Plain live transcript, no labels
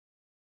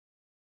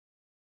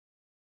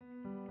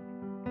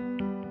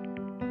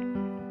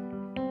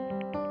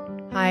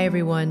Hi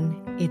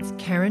everyone, it's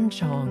Karen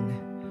Chong.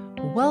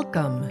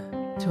 Welcome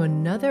to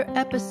another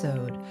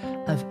episode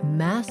of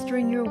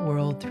Mastering Your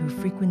World Through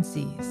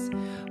Frequencies,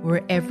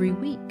 where every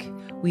week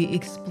we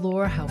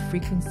explore how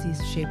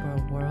frequencies shape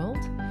our world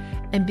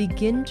and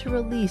begin to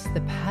release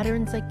the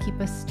patterns that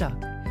keep us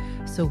stuck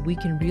so we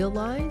can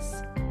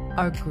realize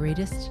our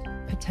greatest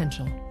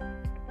potential.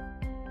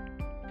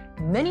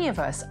 Many of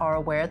us are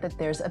aware that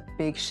there's a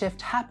big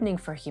shift happening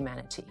for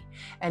humanity,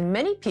 and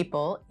many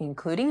people,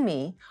 including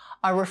me,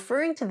 are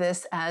referring to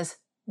this as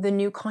the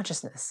new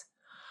consciousness.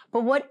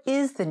 But what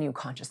is the new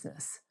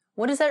consciousness?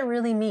 What does that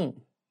really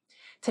mean?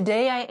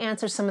 Today, I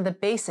answer some of the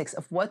basics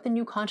of what the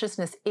new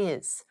consciousness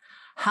is,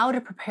 how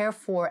to prepare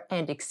for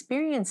and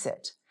experience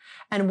it,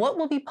 and what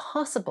will be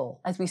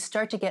possible as we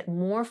start to get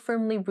more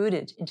firmly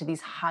rooted into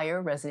these higher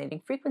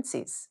resonating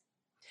frequencies.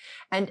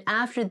 And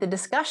after the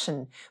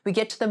discussion, we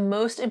get to the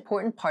most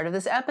important part of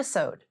this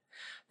episode.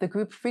 The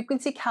group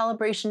frequency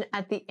calibration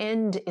at the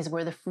end is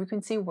where the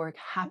frequency work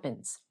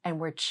happens and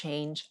where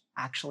change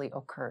actually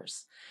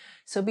occurs.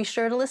 So be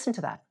sure to listen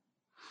to that.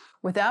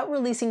 Without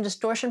releasing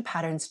distortion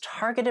patterns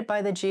targeted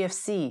by the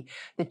GFC,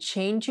 the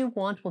change you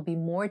want will be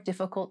more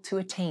difficult to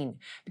attain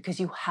because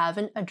you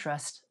haven't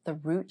addressed the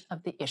root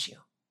of the issue.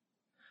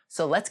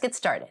 So let's get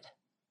started.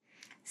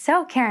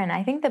 So Karen,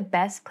 I think the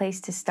best place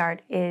to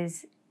start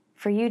is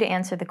for you to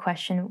answer the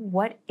question,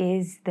 what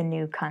is the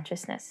new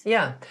consciousness?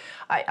 Yeah,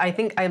 I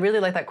think I really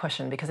like that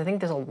question because I think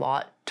there's a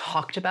lot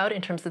talked about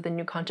in terms of the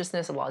new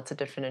consciousness, lots of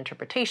different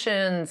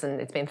interpretations, and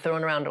it's been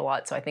thrown around a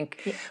lot. So I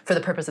think for the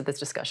purpose of this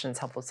discussion, it's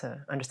helpful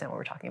to understand what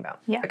we're talking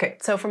about. Yeah. Okay,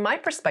 so from my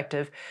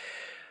perspective,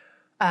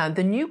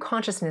 the new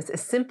consciousness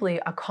is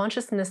simply a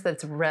consciousness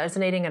that's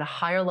resonating at a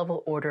higher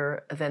level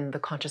order than the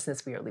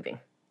consciousness we are leaving.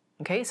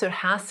 Okay, so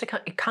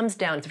it comes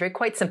down, it's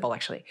quite simple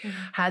actually,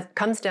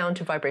 comes down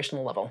to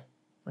vibrational level.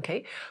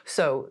 Okay,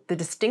 so the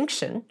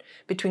distinction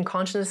between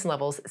consciousness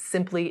levels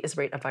simply is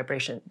rate of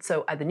vibration.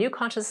 So at the new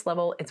consciousness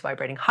level, it's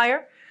vibrating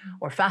higher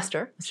or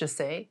faster, let's just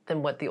say,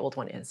 than what the old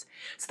one is.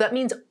 So that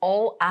means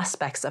all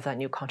aspects of that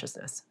new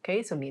consciousness,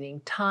 okay? So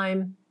meaning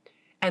time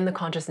and the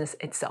consciousness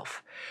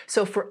itself.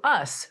 So for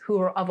us who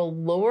are of a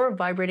lower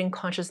vibrating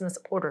consciousness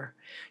order,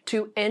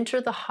 to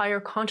enter the higher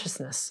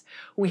consciousness,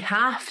 we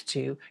have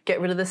to get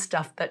rid of the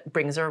stuff that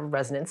brings our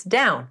resonance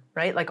down,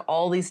 right? Like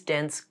all these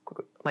dense,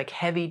 like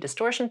heavy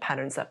distortion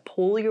patterns that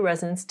pull your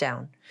resonance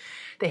down.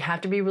 They have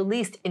to be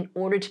released in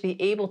order to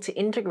be able to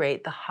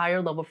integrate the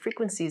higher level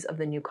frequencies of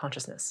the new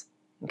consciousness,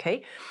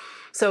 okay?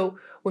 So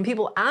when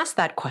people ask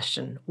that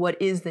question, what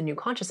is the new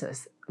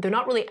consciousness? They're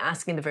not really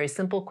asking the very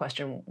simple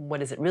question,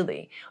 what is it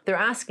really? They're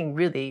asking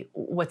really,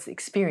 what's the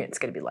experience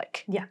going to be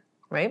like? Yeah.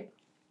 Right?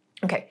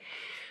 Okay.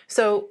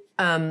 So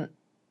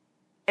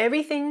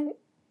everything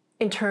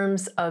in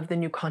terms of the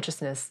new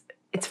consciousness,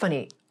 it's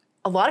funny.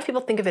 A lot of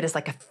people think of it as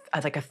like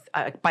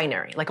a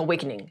binary, like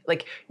awakening.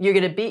 Like you're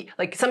going to be,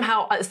 like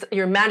somehow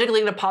you're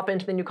magically going to pop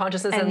into the new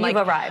consciousness and like,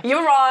 you've arrived. You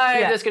arrived.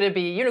 Yeah. There's going to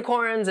be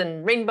unicorns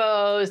and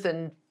rainbows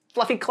and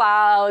fluffy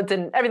clouds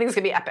and everything's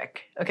going to be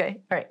epic. Okay.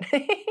 All right.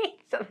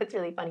 So that's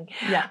really funny.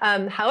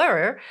 Yeah.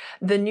 However,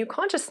 the new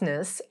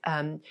consciousness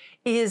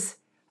is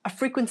a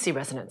frequency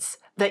resonance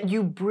that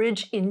you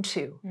bridge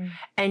into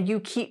and you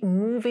keep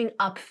moving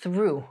up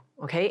through.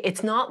 Okay.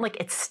 It's not like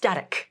it's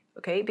static.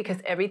 Okay, because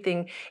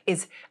everything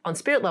is on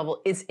spirit level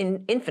is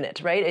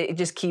infinite, right? It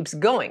just keeps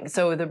going.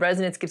 So the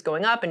resonance keeps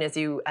going up, and as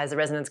the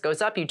resonance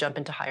goes up, you jump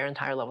into higher and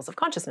higher levels of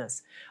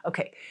consciousness.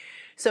 Okay,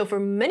 so for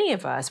many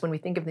of us, when we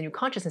think of the new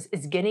consciousness,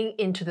 is getting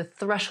into the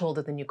threshold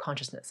of the new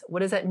consciousness. What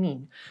does that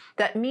mean?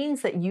 That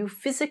means that you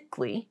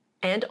physically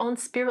and on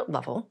spirit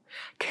level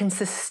can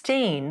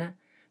sustain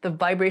the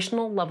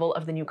vibrational level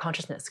of the new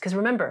consciousness. Because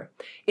remember,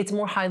 it's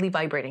more highly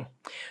vibrating.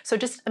 So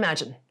just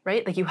imagine,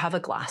 right? Like you have a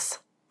glass.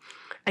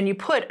 And you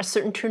put a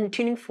certain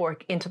tuning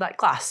fork into that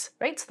glass,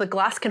 right? So the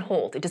glass can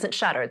hold, it doesn't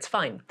shatter, it's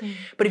fine.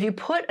 But if you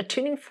put a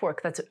tuning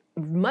fork that's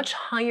much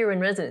higher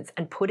in resonance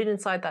and put it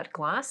inside that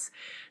glass,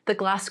 the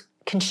glass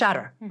can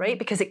shatter, right?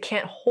 Because it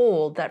can't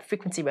hold that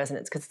frequency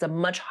resonance because it's a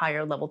much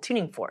higher level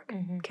tuning fork,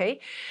 okay?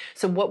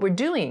 So what we're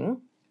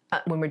doing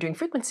when we're doing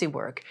frequency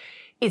work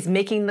is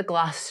making the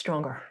glass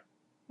stronger.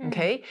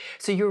 Okay,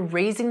 so you're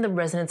raising the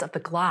resonance of the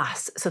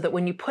glass so that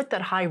when you put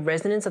that high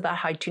resonance of that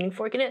high tuning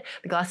fork in it,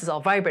 the glass is all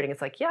vibrating.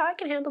 It's like, yeah, I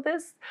can handle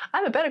this. I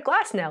have a better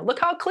glass now. Look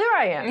how clear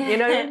I am. You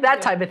know,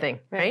 that type of thing,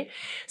 right?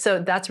 So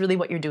that's really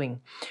what you're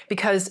doing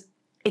because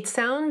it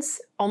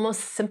sounds almost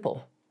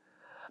simple,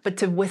 but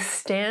to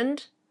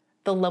withstand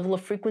the level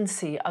of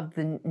frequency of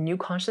the new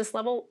conscious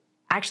level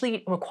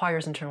actually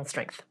requires internal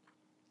strength.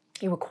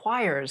 It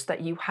requires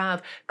that you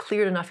have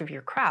cleared enough of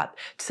your crap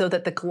so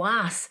that the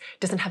glass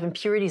doesn't have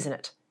impurities in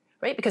it.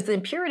 Right? Because the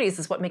impurities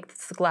is what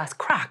makes the glass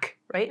crack,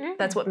 right?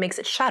 That's what makes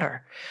it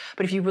shatter.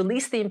 But if you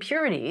release the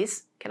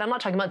impurities, okay, I'm not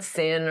talking about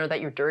sin or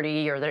that you're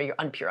dirty or that you're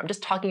unpure. I'm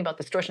just talking about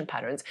distortion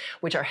patterns,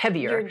 which are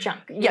heavier. Your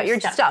junk. Yeah, your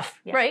stuff,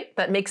 right?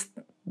 That makes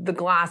the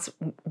glass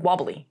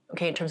wobbly,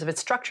 okay, in terms of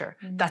its structure.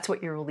 That's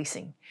what you're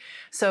releasing.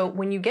 So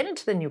when you get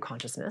into the new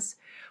consciousness,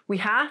 we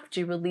have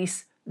to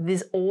release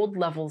these old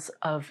levels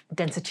of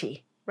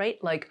density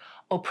right? Like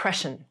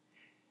oppression,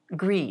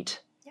 greed,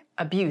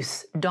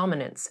 abuse,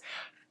 dominance,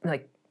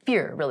 like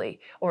fear, really,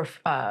 or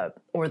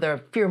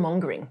the fear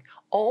mongering.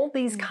 All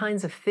these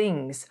kinds of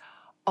things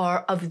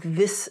are of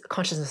this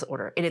consciousness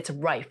order, and it's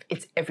rife.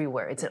 It's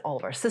everywhere. It's in all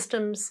of our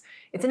systems.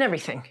 It's in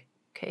everything.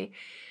 Okay.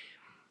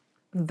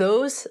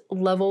 Those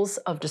levels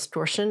of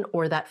distortion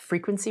or that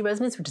frequency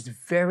resonance, which is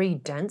very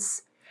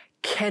dense,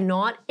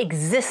 cannot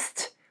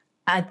exist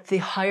at the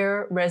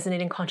higher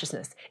resonating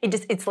consciousness.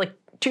 It's like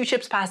two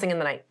ships passing in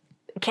the night.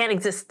 It can't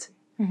exist.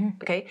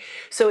 Okay?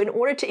 So in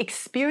order to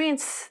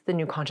experience the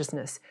new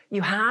consciousness,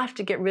 you have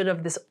to get rid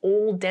of this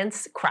old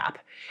dense crap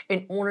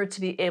in order to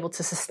be able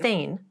to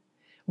sustain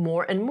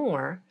more and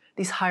more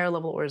these higher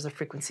level orders of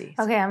frequencies.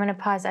 Okay, I'm going to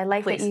pause. I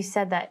like that you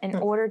said that in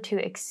order to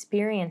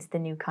experience the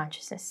new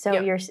consciousness.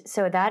 So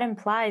so that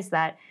implies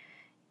that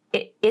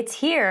it's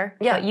here,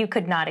 but you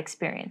could not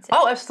experience it.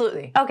 Oh,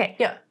 absolutely. Okay.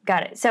 Yeah.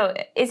 Got it. So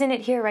isn't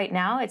it here right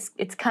now?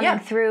 It's coming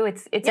through.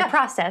 It's a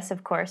process,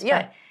 of course,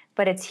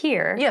 but it's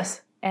here.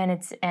 Yes.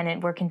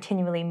 And we're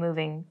continually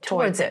moving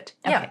towards it.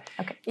 Yeah.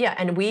 Okay. Yeah,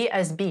 and we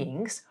as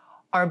beings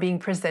are being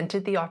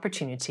presented the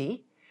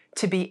opportunity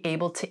to be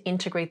able to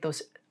integrate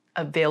those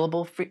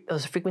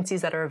those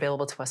frequencies that are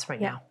available to us right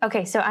now.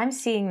 Okay, so I'm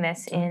seeing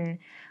this in,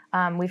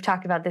 we've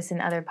talked about this in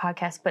other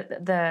podcasts, but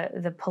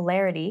the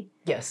polarity.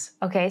 Yes.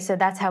 Okay, so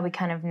that's how we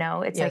kind of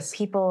know. It's like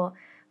people,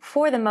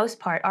 for the most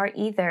part, are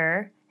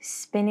either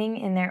spinning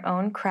in their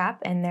own crap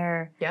and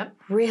they're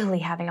really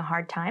having a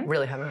hard time.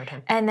 Really having a hard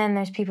time. And then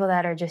there's people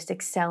that are just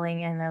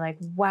excelling and they're like,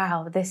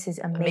 wow, this is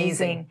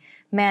amazing.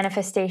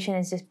 Manifestation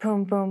is just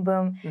boom, boom,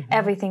 boom.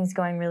 Everything's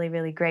going really,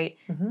 really great.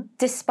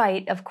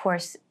 Despite, of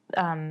course,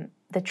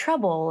 the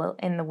trouble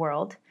in the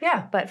world.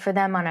 Yeah. But for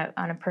them on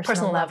a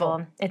personal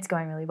level, it's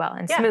going really well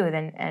and smooth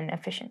and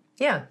efficient.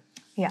 Yeah.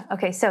 Yeah.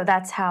 Okay. So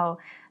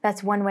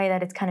that's one way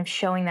that it's kind of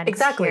showing that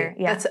it's here.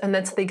 Yeah.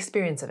 That's the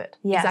experience of it.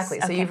 Yes. Exactly.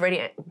 So you've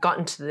already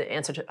gotten to the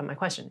answer to my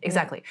question.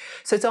 Exactly.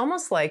 So it's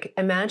almost like,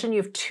 imagine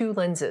you have two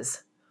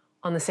lenses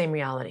on the same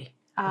reality.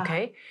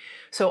 Okay.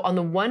 So on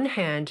the one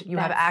hand, you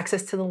have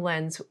access to the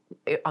lens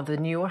of the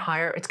new or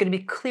higher. It's going to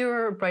be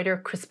clearer, brighter,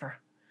 crisper.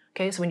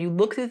 Okay. So when you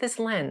look through this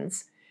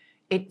lens,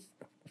 it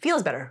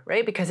feels better,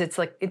 right? Because it's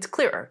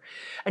clearer.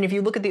 And if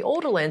you look at the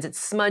older lens, it's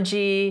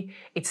smudgy,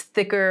 it's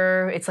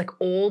thicker, it's like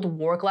old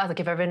war glass. Like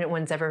if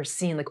anyone's ever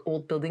seen like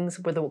old buildings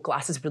where the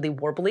glass is really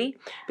warbly,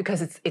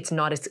 because it's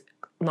not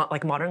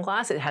like modern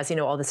glass. It has,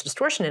 all this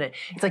distortion in it.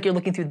 It's like you're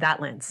looking through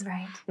that lens.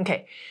 Right.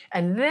 Okay.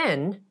 And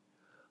then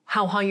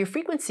how high your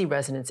frequency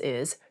resonance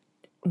is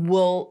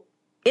will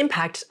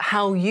impact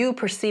how you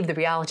perceive the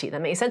reality.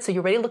 That makes sense? So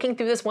you're already looking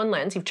through this one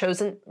lens. You've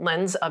chosen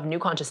lens of new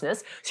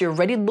consciousness. So you're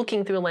already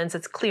looking through a lens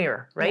that's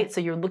clear, right? Yeah.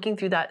 So you're looking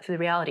through the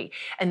reality.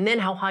 And then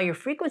how high your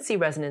frequency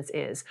resonance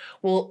is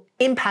will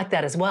impact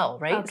that as well,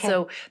 right? Okay.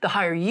 So the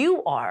higher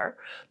you are,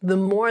 the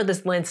more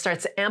this lens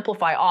starts to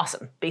amplify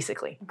awesome,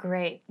 basically.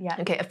 Great, yeah.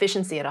 Okay,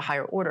 efficiency at a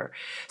higher order.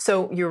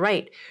 So you're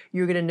right.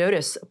 You're going to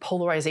notice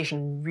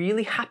polarization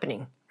really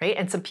happening. Right?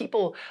 And some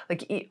people,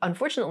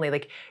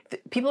 unfortunately,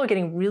 people are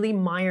getting really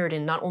mired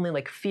in not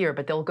only fear,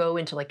 but they'll go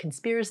into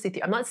conspiracy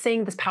theory. I'm not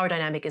saying this power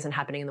dynamic isn't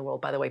happening in the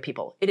world, by the way,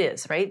 people. It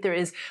is, right? There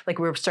is,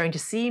 we're starting to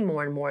see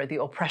more and more the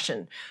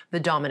oppression, the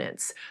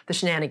dominance, the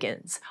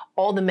shenanigans,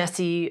 all the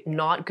messy,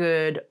 not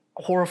good,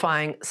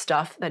 horrifying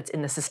stuff that's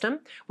in the system,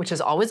 which has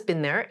always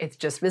been there. It's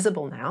just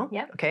visible now.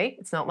 Yep. Okay?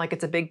 It's not like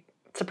it's a big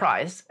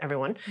surprise,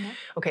 everyone. Yep.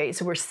 Okay,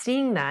 so we're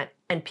seeing that,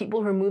 and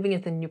people who are moving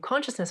into the new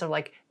consciousness are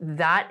like,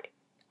 that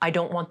I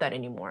don't want that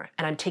anymore.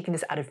 And I'm taking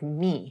this out of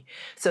me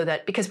so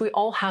that, because we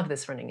all have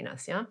this running in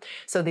us, yeah?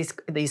 So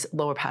these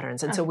lower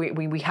patterns. And so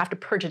we have to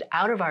purge it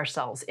out of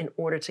ourselves in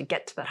order to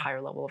get to that higher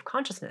level of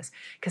consciousness,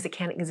 because it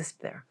can't exist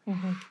there.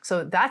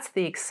 So that's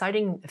the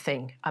exciting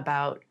thing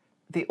about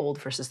the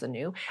old versus the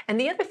new. And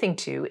the other thing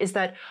too is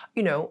that,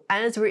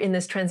 as we're in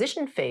this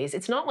transition phase,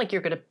 it's not like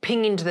you're going to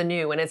ping into the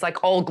new and it's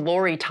like all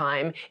glory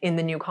time in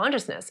the new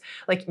consciousness.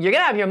 You're going to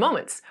have your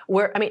moments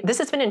where, this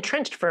has been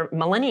entrenched for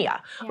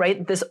millennia,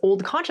 right? This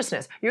old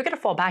consciousness. You're going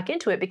to fall back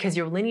into it because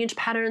your lineage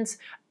patterns,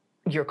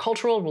 your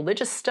cultural,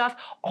 religious stuff,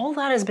 all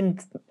that has been,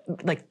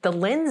 the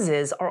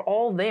lenses are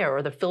all there,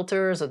 or the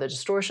filters or the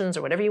distortions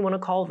or whatever you want to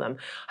call them,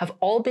 have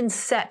all been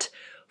set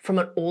from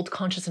an old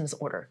consciousness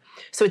order.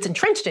 So it's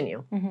entrenched in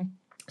you.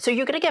 So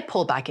you're going to get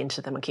pulled back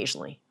into them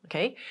occasionally,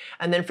 okay?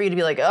 And then for you to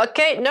be like,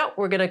 okay, no,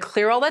 we're going to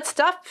clear all that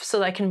stuff so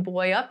that I can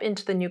buoy up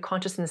into the new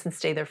consciousness and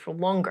stay there for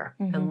longer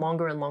and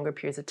longer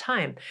periods of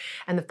time.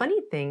 And the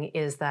funny thing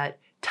is that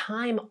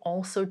time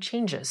also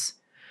changes.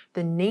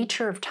 The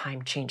nature of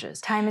time changes.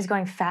 Time is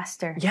going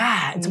faster.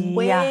 Yeah, it's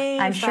way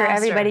faster. I'm sure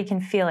everybody can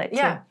feel it too.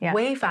 Yeah,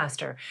 way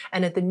faster.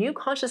 And at the new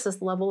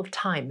consciousness level of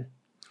time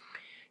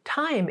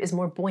is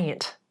more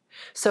buoyant.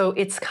 So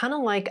it's kind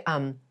of like,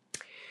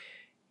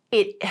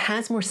 it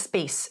has more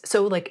space.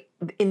 So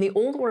in the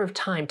old order of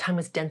time, time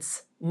was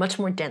dense, much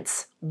more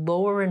dense,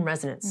 lower in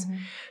resonance.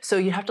 So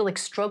you have to like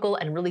struggle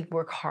and really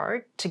work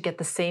hard to get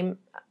the same,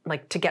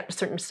 like to get a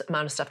certain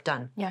amount of stuff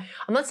done. Yeah.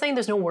 I'm not saying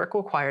there's no work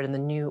required in the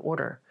new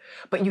order,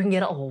 but you can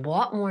get a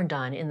lot more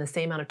done in the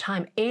same amount of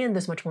time, and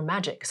there's much more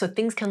magic. So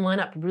things can line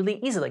up really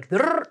easily,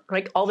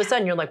 like all of a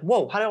sudden you're like,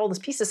 whoa, how did all these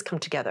pieces come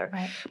together?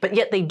 Right. But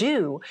yet they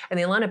do, and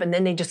they line up, and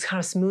then they just kind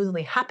of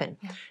smoothly happen.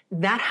 Yeah.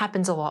 That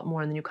happens a lot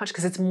more in the new conscious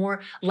because it's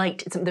more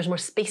light, there's more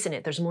space in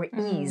it, there's more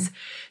ease.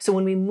 So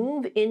when we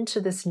move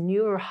into this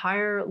newer,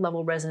 higher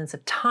level resonance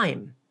of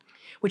time,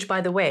 which,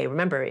 by the way,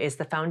 remember, is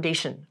the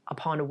foundation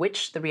upon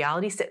which the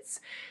reality sits.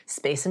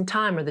 Space and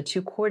time are the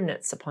two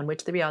coordinates upon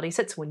which the reality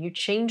sits. When you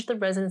change the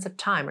resonance of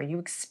time, or you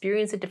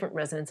experience a different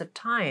resonance of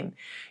time,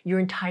 your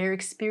entire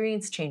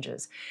experience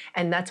changes.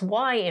 And that's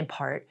why, in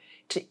part,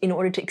 in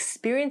order to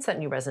experience that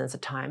new resonance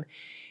of time,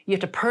 you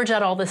have to purge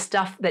out all the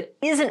stuff that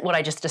isn't what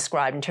I just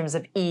described in terms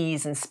of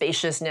ease and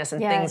spaciousness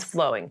and things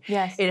flowing.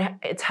 Yes.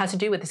 It has to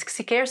do with the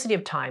scarcity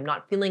of time,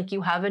 not feeling like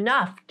you have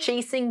enough,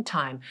 chasing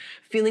time,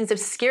 feelings of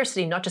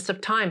scarcity, not just of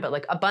time, but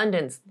like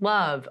abundance,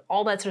 love,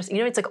 all that sort of,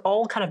 it's like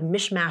all kind of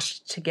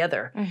mishmashed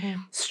together.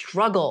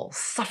 Struggle,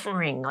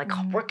 suffering, like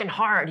working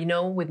hard,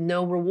 with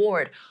no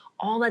reward.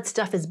 All that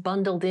stuff is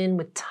bundled in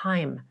with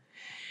time.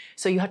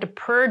 So you have to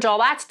purge all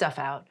that stuff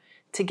out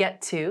to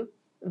get to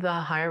the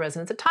higher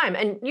resonance of time.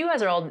 And you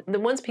guys are all,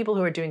 people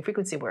who are doing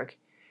frequency work,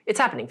 it's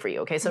happening for you,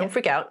 okay? So don't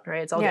freak out,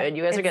 right? It's all good.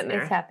 You guys are getting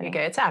there. It's happening.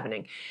 Okay, it's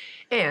happening.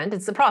 And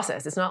it's the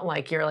process. It's not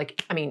like you're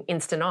like,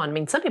 instant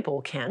on. Some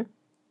people can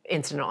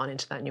instant on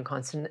into that new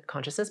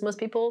consciousness. Most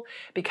people,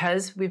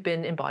 because we've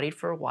been embodied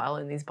for a while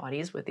in these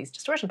bodies with these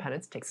distortion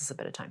patterns, it takes us a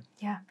bit of time.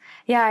 Yeah.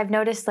 Yeah, I've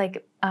noticed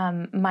like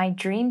my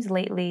dreams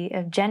lately,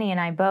 of Jenny and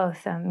I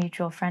both, a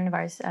mutual friend of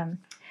ours,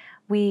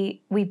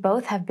 we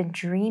both have been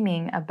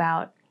dreaming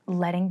about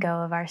letting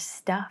go of our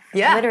stuff,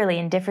 literally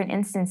in different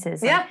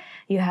instances. Like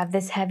you have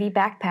this heavy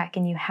backpack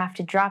and you have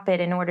to drop it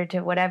in order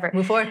to whatever.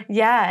 Move forward.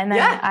 Yeah, and then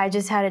I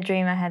just had a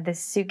dream. I had this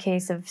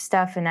suitcase of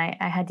stuff and I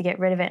had to get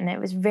rid of it, and it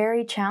was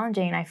very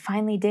challenging, and I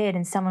finally did,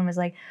 and someone was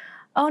like,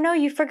 oh no,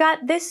 you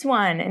forgot this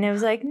one. And it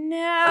was like,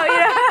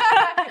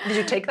 no. Did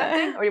you take that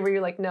thing, or were you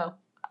like, no?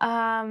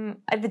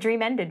 The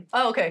dream ended.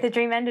 Oh, okay. The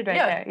dream ended right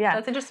there. Yeah,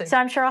 that's interesting. So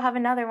I'm sure I'll have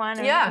another one.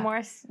 And more,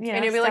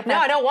 and you'll be like, no,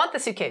 I don't want the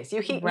suitcase.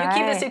 You keep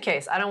the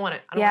suitcase. I don't want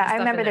it. I don't want the stuff I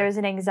remember in there was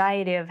an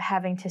anxiety of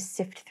having to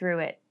sift through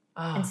it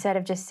instead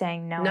of just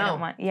saying no. I don't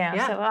want.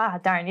 So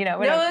darn,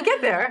 whatever. No, we'll get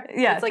there.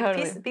 Yeah, it's like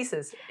totally.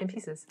 pieces in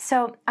pieces.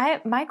 So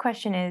my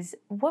question is,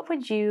 what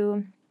would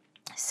you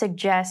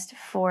suggest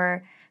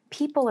for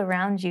people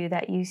around you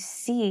that you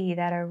see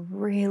that are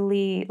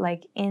really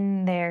like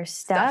in their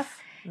stuff.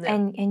 Yeah.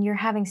 And you're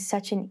having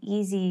such an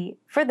easy,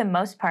 for the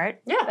most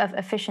part, of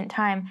efficient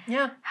time.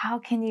 Yeah. How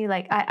can you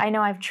I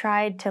know I've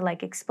tried to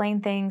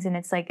explain things, and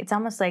it's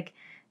almost like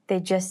they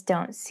just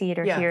don't see it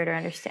or hear it or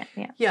understand.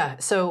 Yeah. Yeah.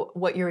 So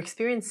what you're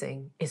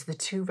experiencing is the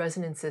two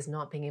resonances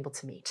not being able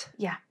to meet.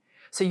 Yeah.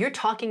 So you're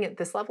talking at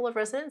this level of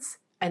resonance,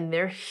 and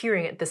they're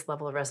hearing at this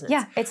level of resonance.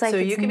 Yeah. It's like, so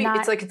you can be.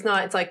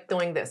 It's like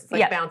doing this. It's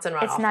like bouncing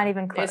right off. It's not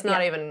even close. It's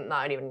not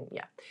even.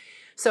 Yeah.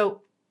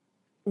 So.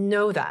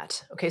 Know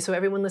that, okay? So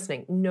everyone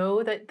listening,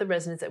 know that the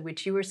resonance at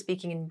which you are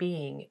speaking and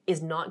being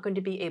is not going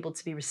to be able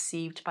to be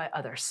received by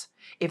others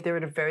if they're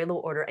at a very low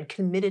order and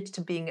committed to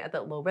being at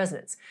that low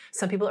resonance.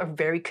 Some people are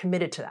very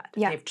committed to that.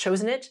 Yeah. They've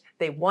chosen it,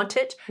 they want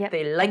it,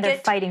 they like and they're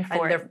fighting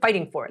for it. They're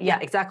fighting for it. Yeah,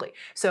 exactly.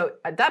 So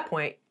at that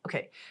point,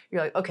 okay,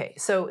 you're like, okay,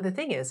 so the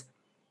thing is,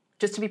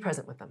 just to be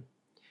present with them,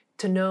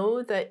 to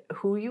know that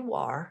who you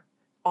are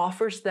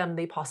offers them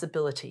the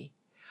possibility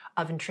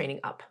of entraining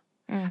up,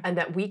 and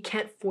that we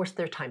can't force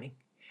their timing.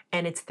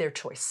 And it's their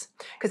choice.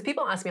 Because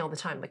people ask me all the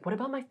time, like, what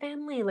about my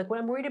family? Like, what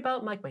I'm worried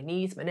about, like my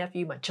niece, my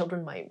nephew, my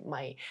children,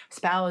 my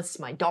spouse,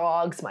 my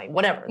dogs, my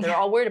whatever. They're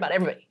all worried about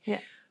everybody. Yeah.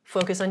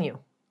 Focus on you,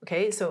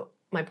 okay? So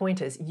my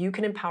point is, you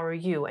can empower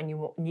you, and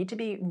you need to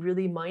be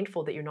really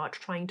mindful that you're not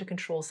trying to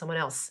control someone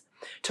else,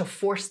 to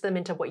force them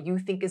into what you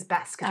think is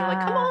best. Because you're like,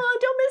 come on,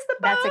 don't miss the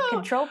boat. That's a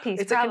control piece,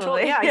 it's probably. A control,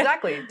 yeah,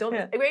 exactly. Don't,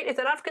 right? It's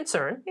out of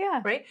concern,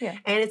 right? Yeah.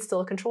 And it's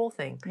still a control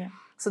thing. Yeah.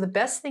 So the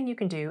best thing you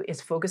can do is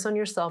focus on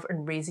yourself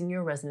and raising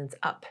your resonance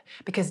up,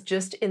 because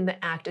just in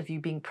the act of you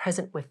being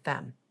present with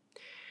them,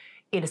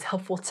 it is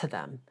helpful to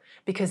them,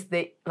 because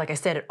they, like I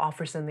said, it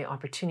offers them the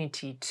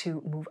opportunity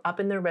to move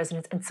up in their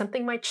resonance, and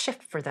something might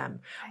shift for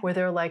them where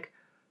they're like,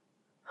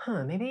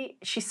 maybe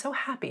she's so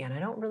happy and I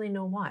don't really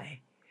know why.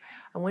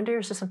 I wonder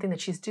if there's something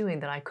that she's doing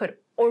that I could,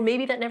 or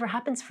maybe that never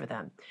happens for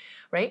them,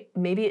 right?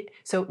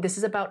 So this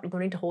is about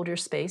learning to hold your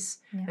space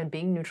and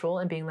being neutral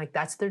and being like,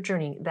 that's their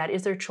journey. That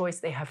is their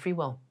choice. They have free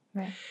will.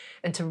 Right.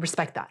 And to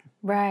respect that.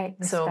 Right.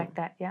 Respect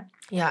that. Yeah.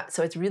 Yeah.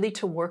 So it's really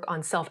to work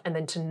on self, and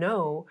then to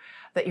know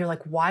that you're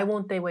like, why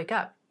won't they wake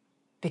up?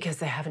 Because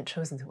they haven't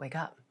chosen to wake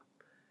up.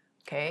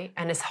 Okay.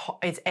 And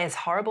it's as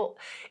horrible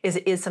as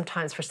it is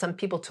sometimes for some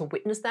people to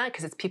witness that,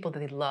 because it's people that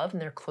they love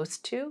and they're close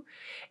to.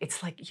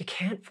 It's like, you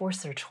can't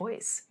force their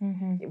choice.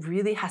 It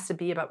really has to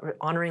be about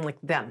honoring like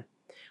them.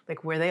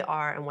 like where they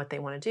are and what they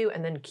want to do,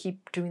 and then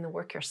keep doing the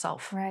work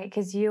yourself. Right,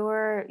 because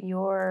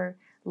your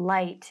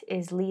light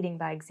is leading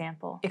by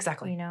example.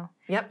 Exactly. You know?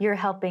 Yep. You're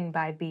helping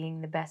by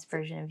being the best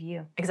version of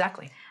you.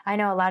 Exactly. I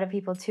know a lot of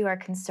people too are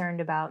concerned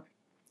about,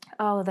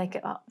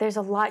 there's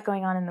a lot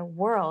going on in the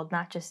world,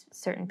 not just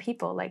certain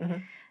people. Like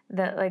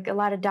a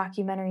lot of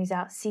documentaries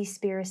out,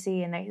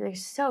 Seaspiracy, and they're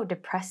so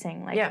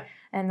depressing. Like,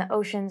 and the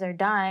oceans are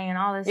dying and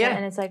all this stuff,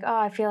 and it's like,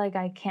 I feel like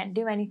I can't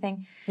do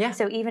anything. Yeah.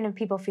 So even if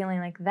people feeling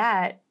like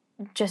that,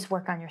 just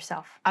work on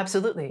yourself.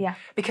 Absolutely. Yeah.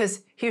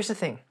 Because here's the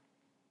thing.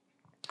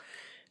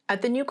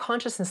 At the new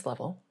consciousness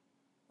level,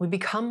 we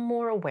become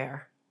more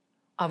aware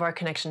of our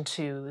connection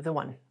to the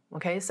one.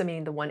 Okay, so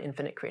meaning the one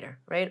infinite creator,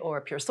 right?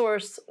 Or pure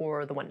source,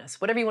 or the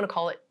oneness, whatever you want to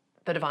call it,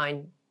 the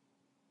divine,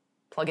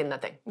 plug in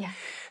that thing. Yeah.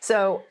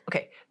 So,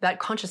 okay, that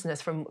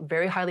consciousness from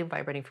very highly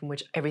vibrating from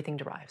which everything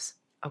derives.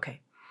 Okay.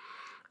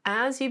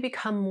 As you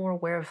become more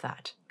aware of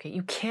that, okay,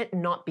 you can't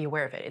not be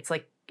aware of it. It's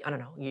like, I don't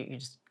know, you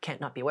just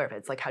can't not be aware of it.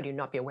 It's like, how do you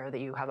not be aware that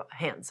you have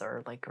hands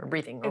or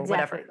breathing or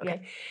whatever? Okay.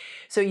 Yeah.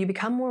 So you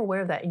become more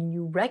aware of that, and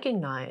you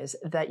recognize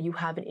that you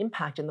have an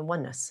impact in the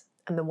oneness,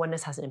 and the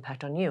oneness has an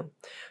impact on you.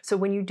 So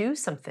when you do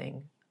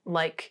something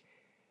like,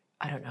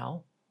 I don't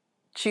know,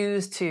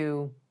 choose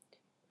to,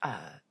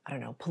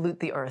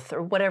 pollute the earth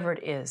or whatever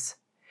it is,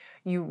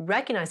 you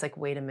recognize like,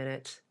 wait a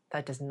minute,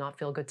 that does not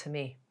feel good to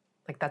me.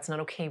 Like, that's not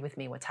okay with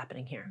me, what's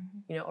happening here,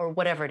 or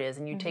whatever it is.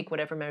 And you take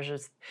whatever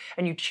measures,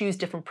 and you choose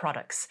different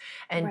products.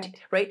 And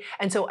right.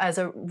 And so as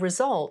a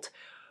result,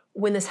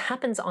 when this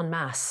happens en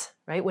masse,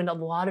 right, when a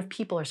lot of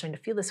people are starting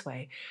to feel this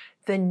way,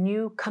 then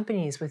new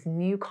companies with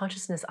new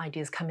consciousness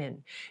ideas come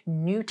in.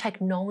 New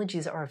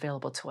technologies are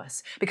available to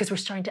us because we're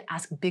starting to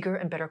ask bigger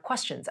and better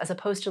questions, as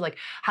opposed to like,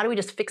 how do we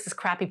just fix this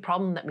crappy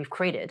problem that we've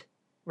created?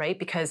 Right?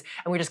 And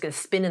we're just going to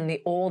spin in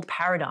the old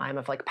paradigm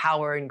of like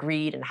power and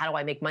greed and how do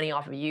I make money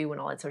off of you and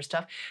all that sort of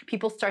stuff.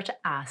 People start to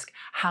ask,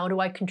 how do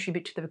I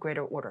contribute to the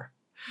greater order?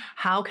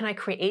 How can I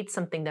create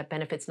something that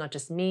benefits not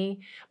just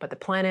me, but the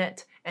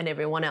planet and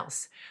everyone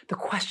else? The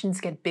questions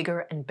get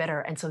bigger and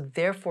better. And so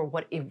therefore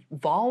what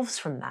evolves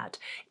from that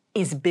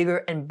is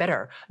bigger and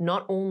better,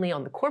 not only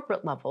on the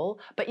corporate level,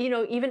 but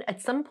even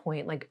at some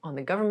point, like on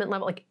the government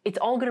level, like it's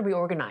all going to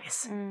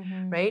reorganize,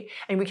 right?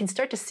 And we can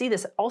start to see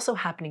this also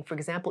happening, for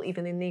example,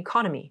 even in the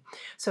economy.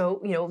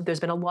 So, there's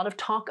been a lot of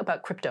talk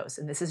about cryptos,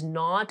 and this is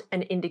not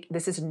an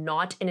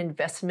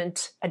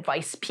investment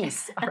advice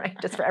piece, all right,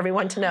 just for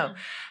everyone to know.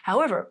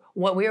 However,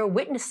 what we are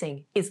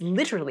witnessing is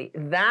literally,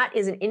 that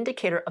is an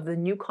indicator of the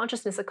new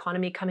consciousness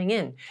economy coming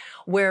in,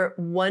 where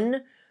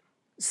one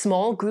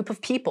small group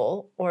of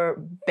people or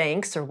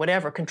banks or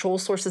whatever control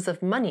sources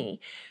of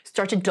money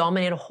start to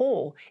dominate a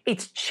whole.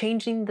 It's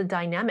changing the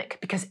dynamic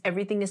because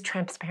everything is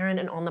transparent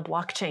and on the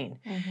blockchain.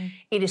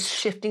 It is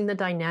shifting the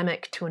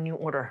dynamic to a new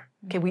order.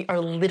 Okay, we are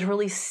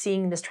literally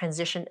seeing this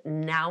transition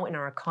now in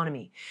our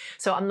economy.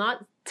 So I'm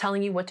not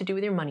telling you what to do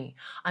with your money.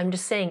 I'm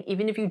just saying,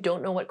 even if you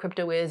don't know what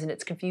crypto is and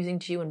it's confusing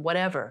to you and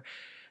whatever,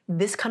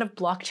 this kind of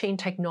blockchain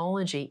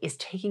technology is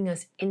taking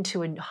us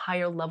into a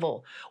higher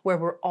level where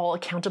we're all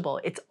accountable.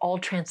 It's all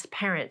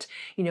transparent.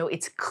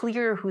 It's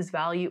clear whose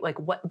value, like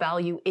what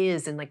value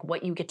is and like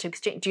what you get to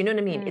exchange. Do you know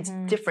what I mean? It's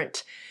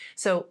different.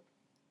 So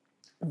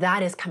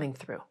that is coming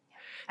through.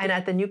 And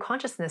at the new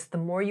consciousness, the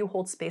more you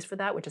hold space for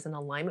that, which is in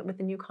alignment with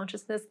the new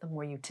consciousness, the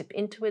more you tip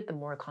into it, the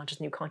more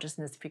new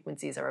consciousness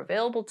frequencies are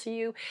available to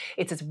you.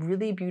 It's this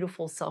really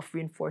beautiful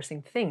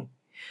self-reinforcing thing,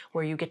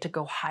 where you get to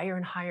go higher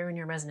and higher in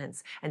your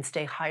resonance and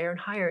stay higher and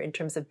higher in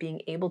terms of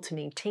being able to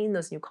maintain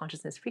those new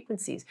consciousness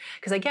frequencies.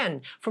 Because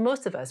again, for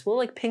most of us, we'll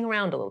like ping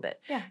around a little bit.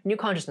 Yeah. New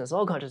consciousness,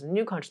 old consciousness,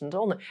 new consciousness,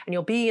 old, and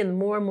you'll be in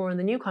more and more in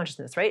the new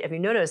consciousness, right? If you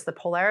notice, the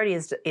polarity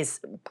is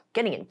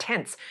getting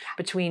intense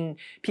between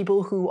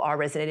people who are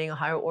resonating a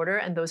higher order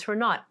and those who are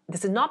not.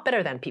 This is not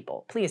better than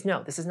people. Please,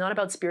 no, this is not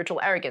about spiritual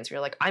arrogance. You're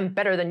like, I'm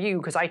better than you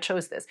because I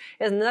chose this.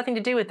 It has nothing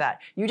to do with that.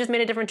 You just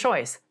made a different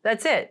choice.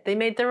 That's it. They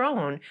made their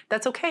own.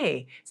 That's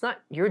okay. It's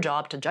not your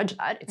job to judge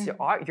that. It's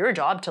your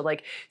job to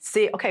like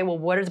say, okay, well,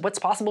 what's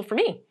possible for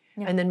me?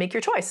 Yeah. And then make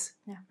your choice,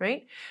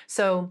 right?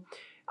 So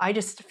I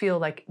just feel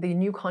like the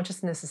new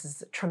consciousness is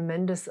this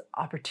tremendous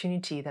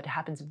opportunity that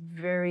happens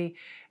very,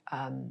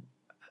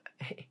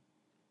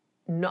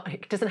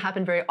 it doesn't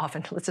happen very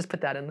often. Let's just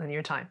put that in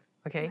linear time.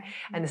 Okay. Right.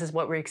 And this is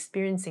what we're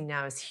experiencing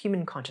now as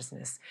human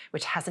consciousness,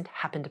 which hasn't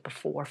happened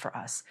before for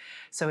us.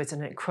 So it's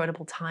an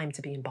incredible time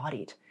to be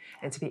embodied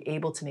and to be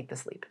able to make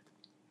this leap.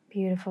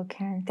 Beautiful,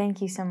 Karen.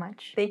 Thank you so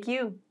much. Thank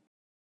you.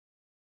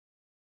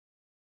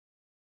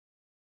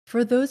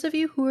 For those of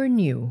you who are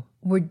new,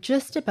 we're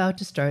just about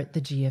to start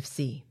the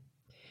GFC.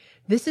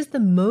 This is the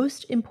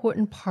most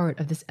important part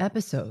of this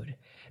episode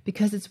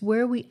because it's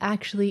where we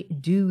actually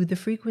do the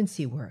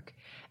frequency work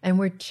and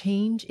where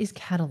change is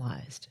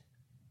catalyzed.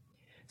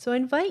 So I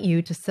invite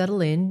you to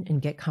settle in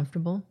and get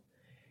comfortable.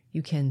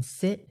 You can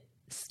sit,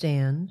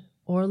 stand,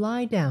 or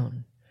lie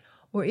down,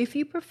 or if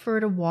you prefer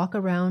to walk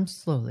around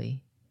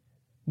slowly,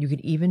 you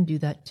could even do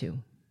that too.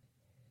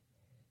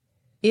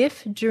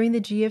 If during the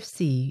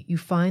GFC you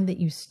find that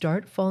you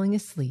start falling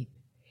asleep,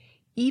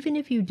 even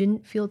if you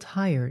didn't feel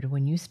tired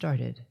when you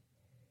started,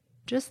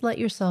 just let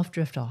yourself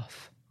drift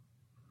off.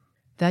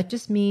 That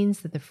just means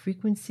that the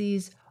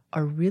frequencies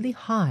are really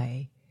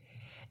high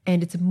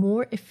and it's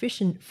more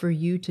efficient for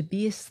you to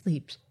be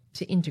asleep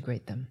to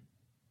integrate them.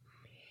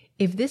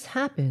 If this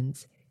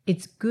happens,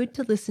 it's good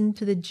to listen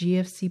to the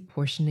GFC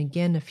portion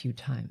again a few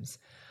times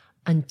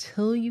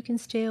until you can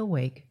stay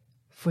awake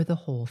for the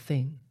whole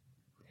thing.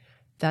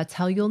 That's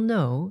how you'll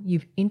know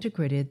you've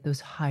integrated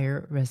those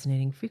higher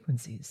resonating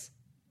frequencies.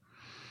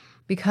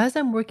 Because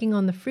I'm working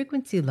on the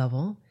frequency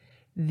level,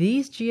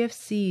 these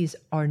GFCs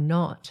are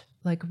not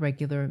like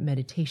regular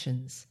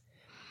meditations.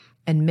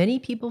 And many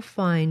people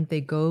find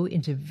they go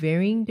into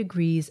varying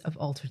degrees of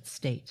altered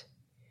state.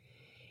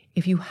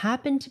 If you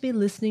happen to be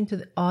listening to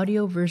the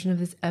audio version of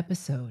this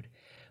episode,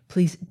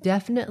 please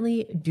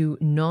definitely do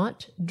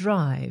not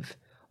drive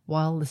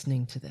while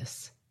listening to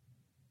this.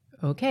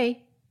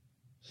 Okay,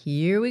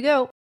 here we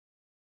go.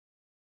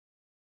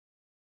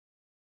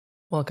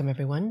 Welcome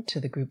everyone to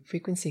the group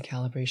frequency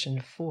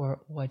calibration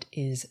for What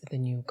is the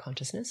New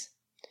Consciousness?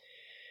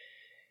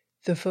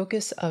 The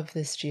focus of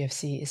this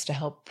GFC is to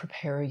help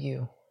prepare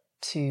you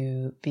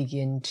to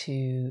begin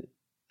to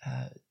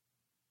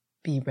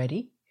be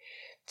ready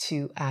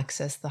to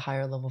access the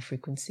higher level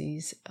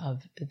frequencies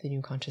of the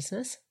new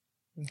consciousness.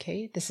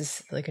 Okay, this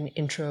is like an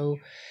intro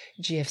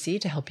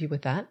GFC to help you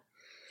with that.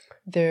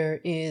 There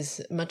is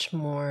much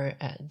more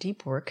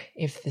deep work,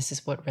 if this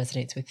is what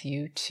resonates with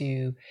you,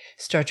 to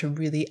start to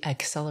really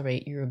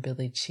accelerate your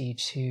ability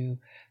to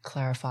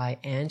clarify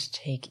and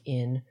take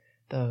in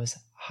those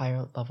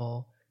higher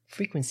level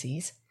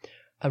frequencies.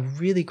 A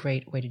really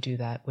great way to do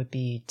that would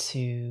be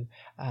to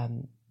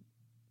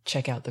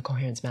check out the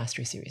Coherence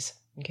Mastery Series,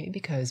 okay?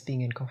 Because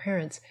being in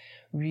coherence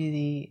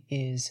really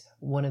is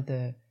one of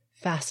the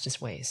fastest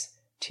ways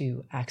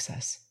to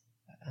access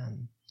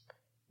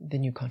the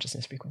new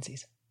consciousness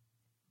frequencies.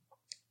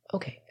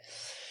 Okay.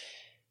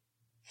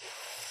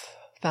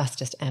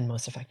 Fastest and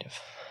most effective.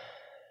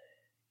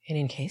 In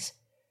any case,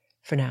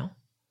 for now,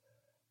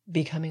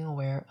 becoming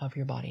aware of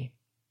your body.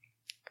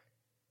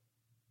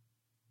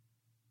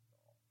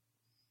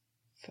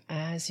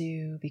 As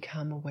you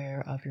become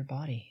aware of your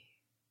body,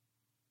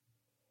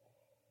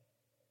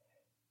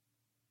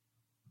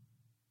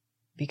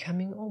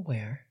 becoming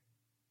aware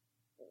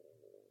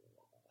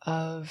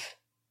of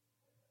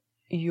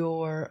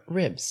your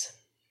ribs.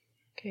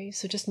 Okay,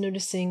 so just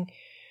noticing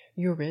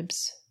your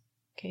ribs,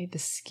 okay, the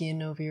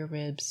skin over your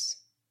ribs,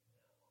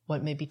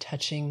 what may be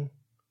touching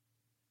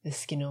the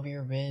skin over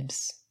your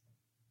ribs.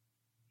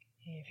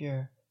 If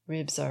your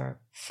ribs are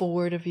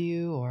forward of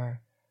you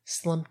or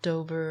slumped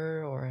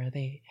over, or are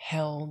they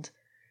held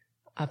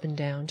up and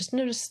down? Just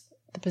notice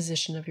the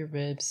position of your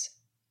ribs.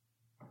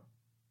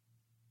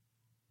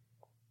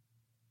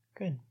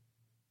 Good.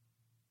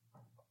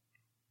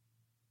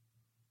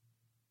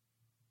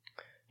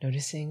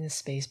 Noticing the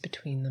space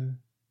between them.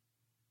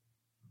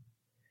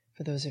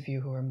 For those of you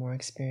who are more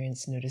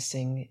experienced,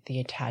 noticing the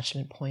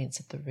attachment points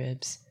of the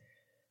ribs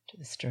to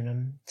the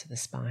sternum, to the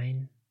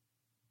spine.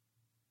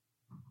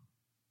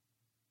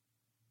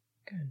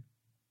 Good.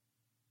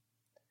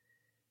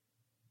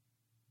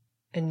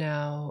 And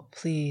now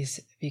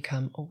please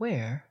become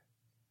aware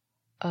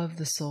of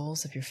the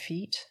soles of your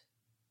feet.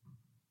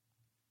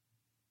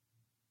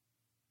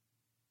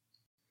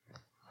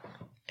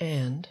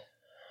 And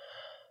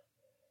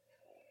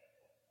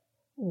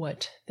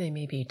what they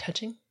may be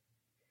touching.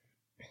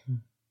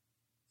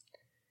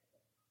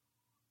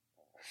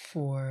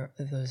 For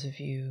those of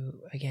you,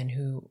 again,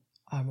 who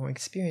are more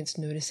experienced,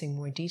 noticing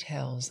more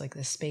details like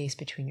the space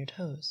between your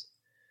toes,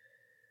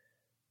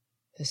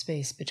 the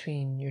space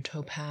between your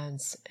toe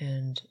pads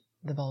and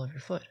the ball of your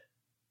foot.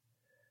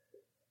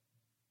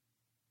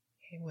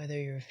 Okay, whether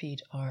your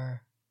feet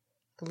are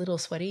a little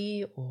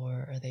sweaty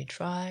or are they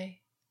dry,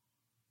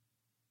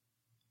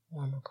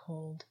 warm or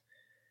cold,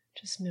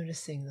 just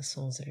noticing the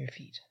soles of your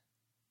feet.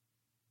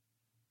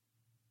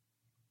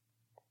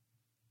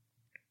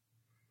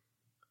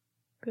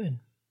 Good.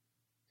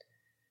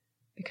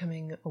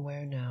 Becoming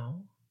aware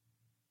now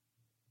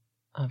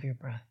of your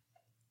breath.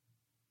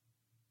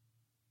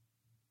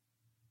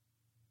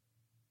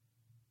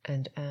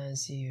 And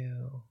as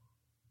you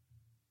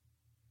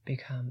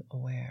become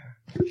aware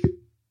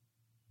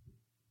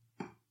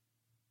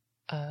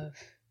of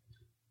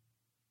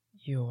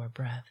your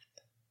breath,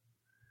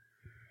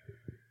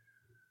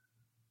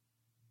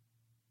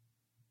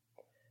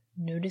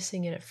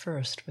 noticing it at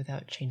first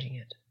without changing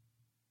it.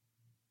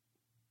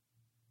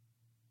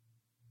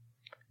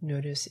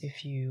 Notice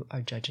if you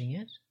are judging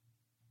it.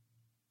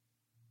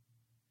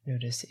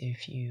 Notice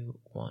if you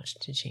want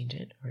to change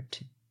it or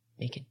to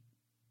make it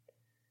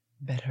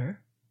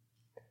better.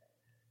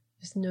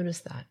 Just notice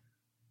that.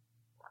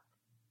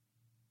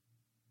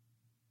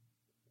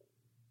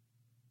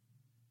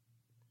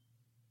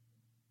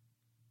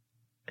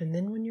 And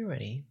then when you're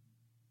ready,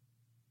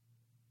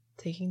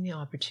 taking the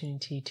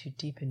opportunity to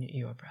deepen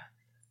your breath.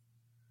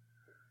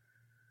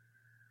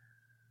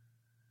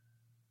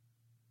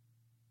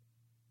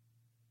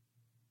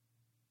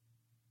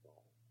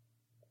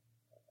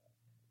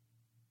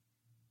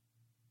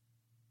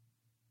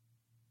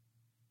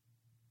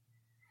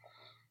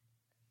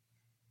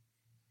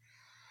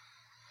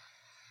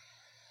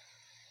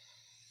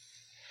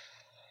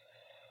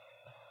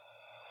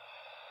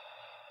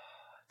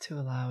 to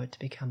allow it to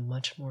become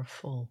much more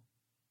full,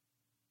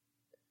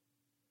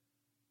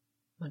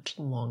 much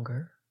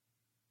longer.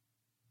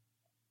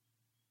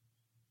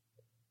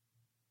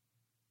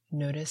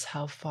 Notice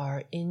how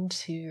far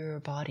into your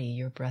body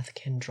your breath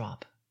can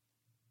drop.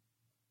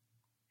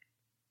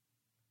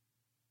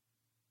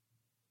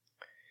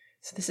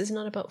 So this is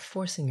not about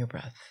forcing your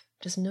breath.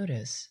 Just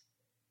notice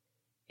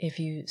if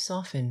you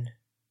soften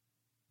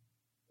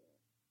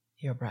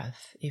your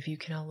breath, if you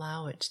can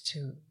allow it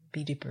to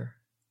be deeper,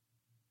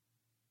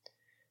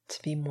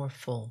 to be more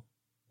full.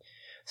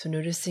 So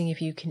noticing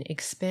if you can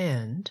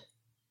expand,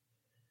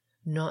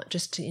 not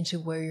just into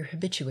where you're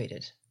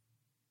habituated.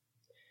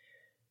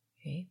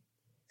 Okay?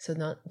 So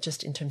not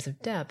just in terms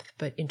of depth,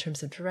 but in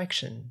terms of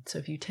direction. So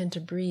if you tend to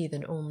breathe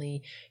and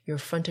only your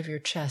front of your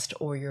chest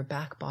or your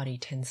back body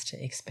tends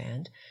to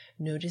expand,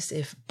 notice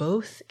if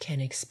both can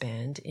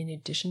expand in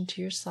addition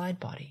to your side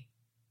body.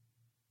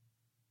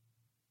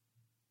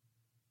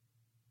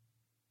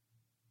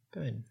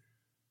 Good.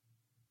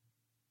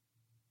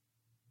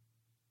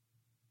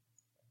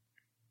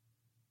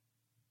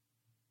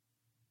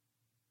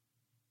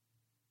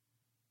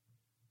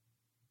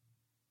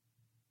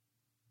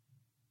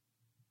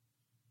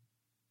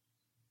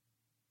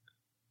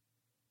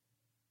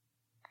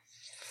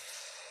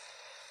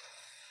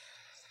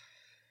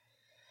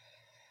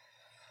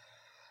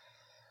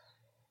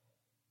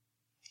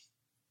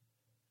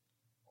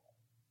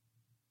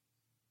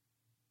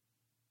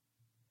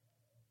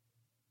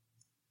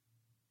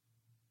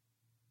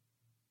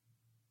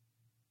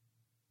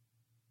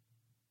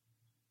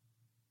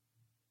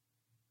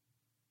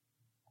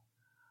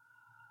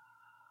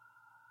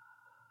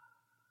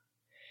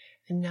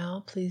 And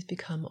now please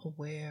become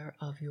aware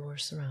of your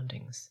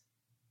surroundings.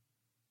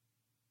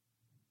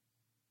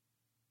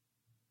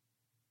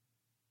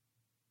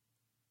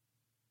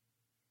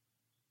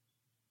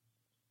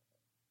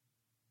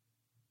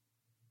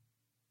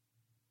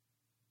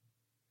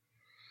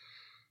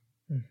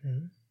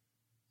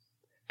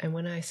 And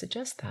when I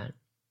suggest that,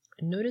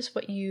 notice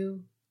what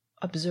you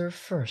observe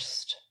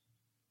first.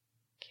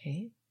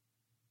 Okay?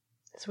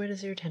 So where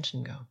does your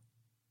attention go?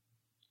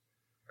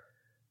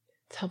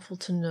 It's helpful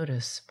to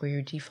notice where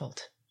your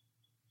default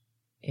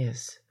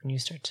is when you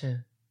start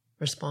to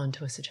respond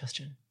to a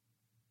suggestion.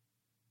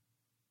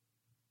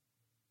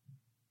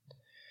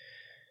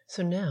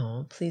 So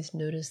now, please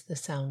notice the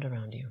sound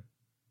around you,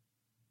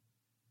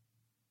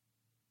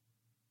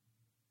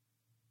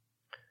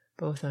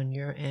 both on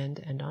your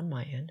end and on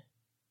my end.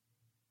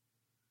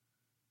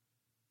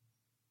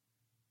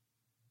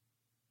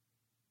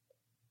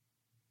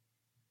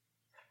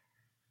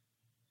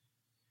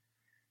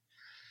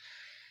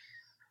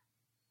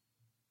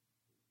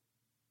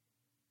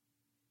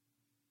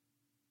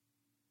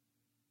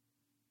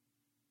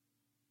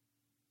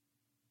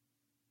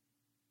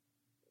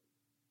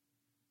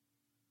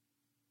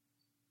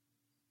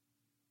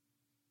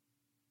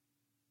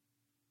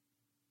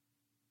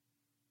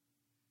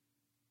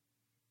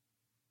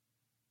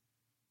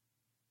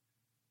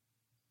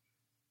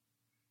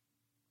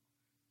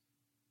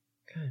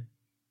 Good.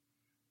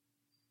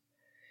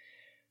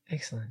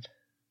 Excellent.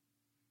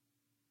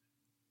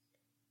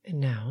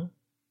 And now,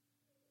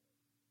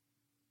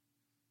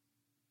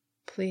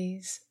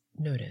 please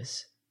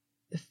notice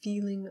the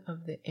feeling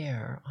of the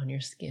air on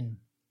your skin.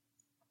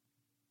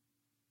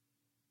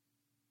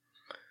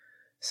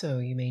 So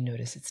you may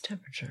notice its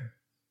temperature,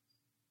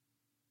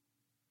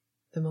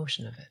 the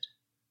motion of it.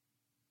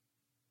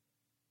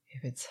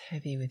 If it's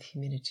heavy with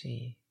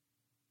humidity,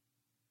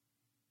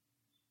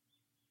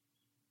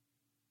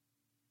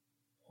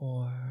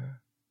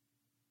 or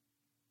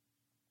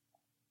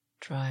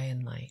dry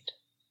and light,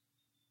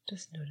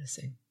 just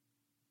noticing.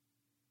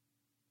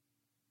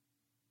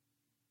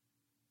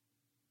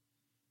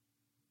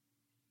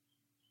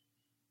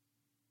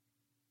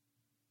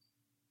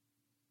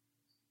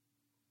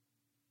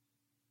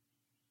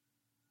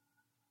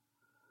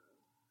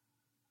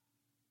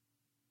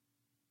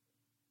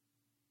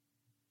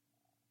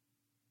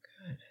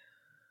 Good.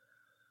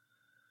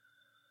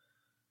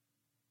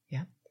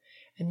 Yeah.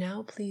 And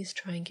now please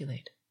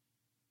triangulate,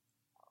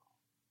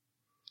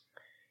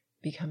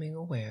 becoming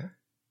aware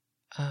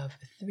of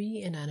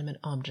 3 inanimate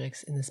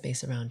objects in the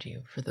space around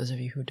you, for those of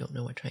you who don't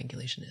know what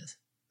triangulation is.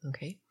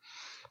 Okay?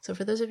 So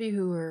for those of you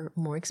who are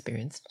more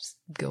experienced, just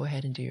go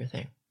ahead and do your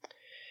thing.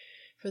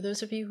 For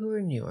those of you who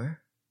are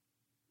newer,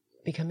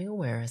 becoming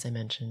aware, as I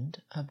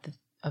mentioned, of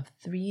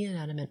 3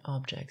 inanimate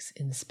objects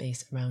in the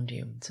space around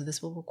you. So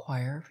this will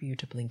require for you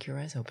to blink your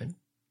eyes open.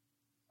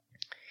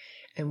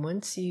 And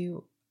once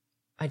you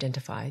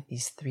identify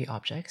these 3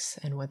 objects,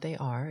 and what they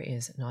are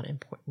is not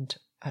important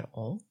at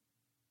all.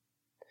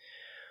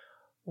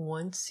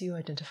 Once you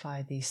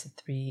identify these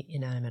 3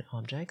 inanimate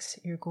objects,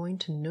 you're going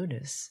to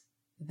notice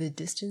the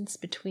distance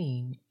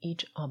between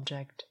each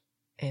object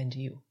and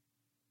you.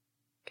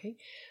 Okay?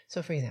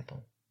 So for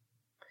example,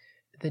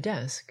 the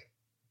desk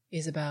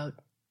is about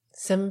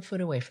 7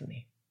 foot away from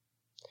me.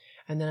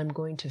 And then I'm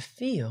going to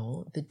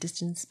feel the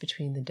distance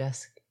between the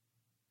desk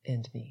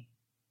and me.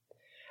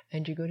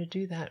 And you're going to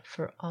do that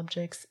for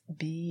objects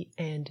B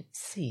and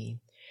C.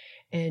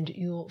 And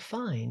you'll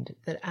find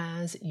that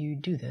as you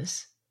do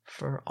this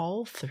for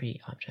all three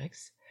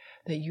objects,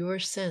 that your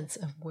sense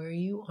of where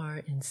you are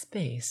in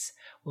space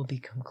will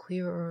become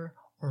clearer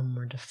or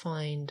more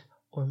defined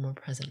or more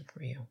present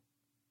for you.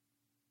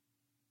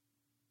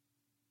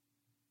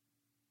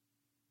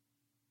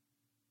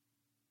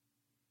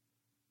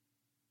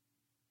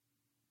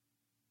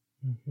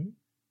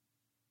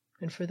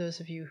 And for those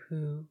of you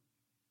who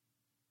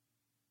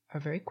are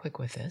very quick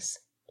with this,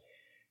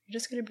 you're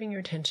just going to bring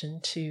your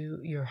attention to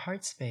your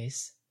heart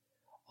space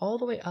all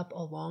the way up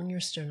along your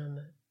sternum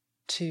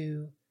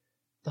to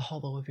the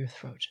hollow of your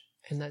throat.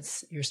 And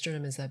that's, your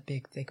sternum is that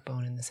big, thick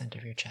bone in the center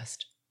of your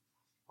chest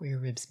where your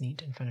ribs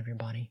meet in front of your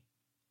body.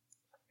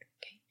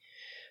 Okay.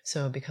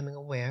 So becoming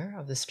aware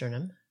of the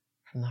sternum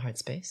from the heart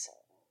space.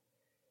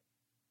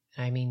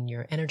 And I mean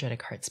your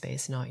energetic heart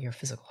space, not your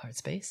physical heart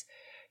space.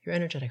 Your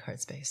energetic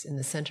heart space in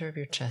the center of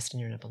your chest and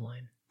your nipple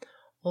line,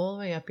 all the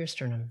way up your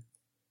sternum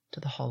to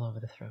the hollow of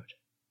the throat.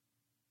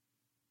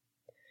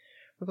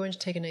 We're going to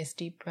take a nice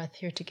deep breath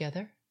here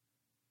together,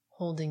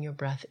 holding your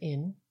breath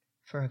in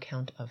for a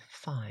count of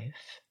 5.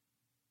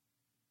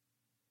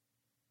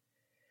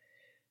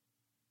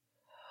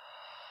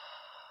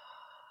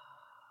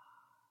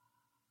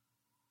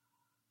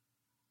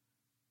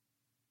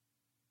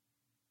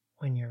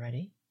 When you're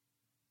ready,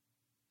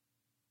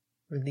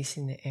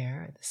 releasing the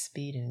air at the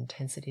speed and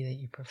intensity that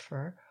you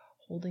prefer,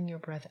 holding your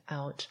breath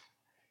out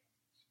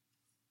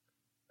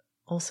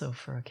also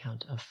for a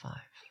count of 5.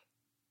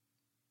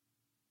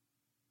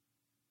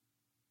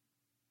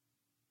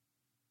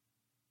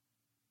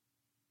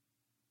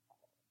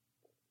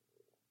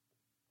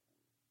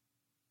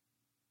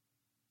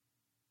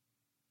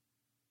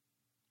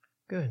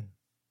 Good.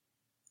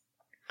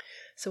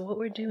 So what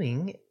we're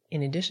doing,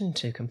 in addition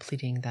to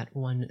completing that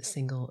one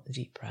single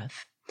deep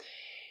breath,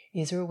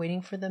 is we're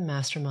waiting for the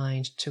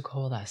mastermind to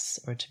coalesce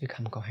or to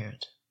become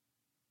coherent.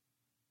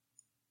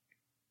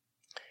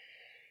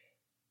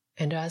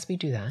 And as we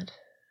do that,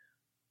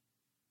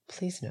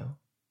 please know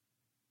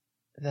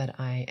that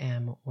I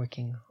am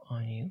working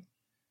on you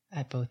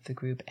at both the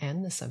group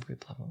and the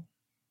subgroup level,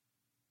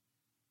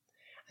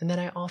 and that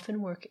I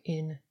often work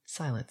in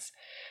silence.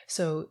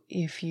 So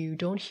if you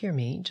don't hear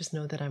me, just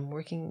know that I'm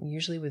working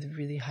usually with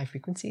really high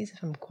frequencies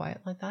if I'm quiet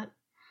like that.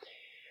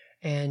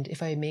 And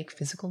if I make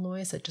physical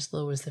noise, that just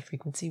lowers the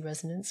frequency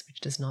resonance,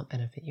 which does not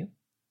benefit you.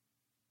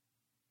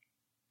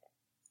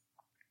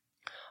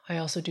 I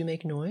also do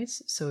make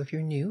noise, so if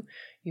you're new,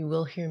 you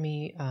will hear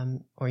me,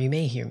 or you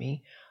may hear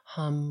me,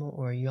 hum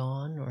or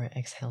yawn or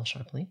exhale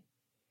sharply.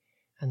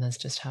 And that's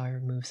just how I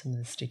remove some of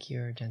the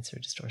stickier, denser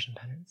distortion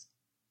patterns.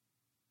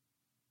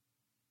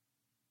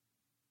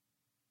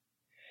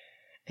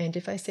 And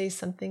if I say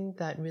something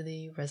that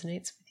really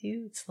resonates with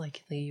you, it's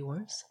likely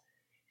yours.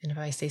 And if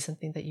I say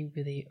something that you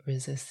really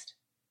resist,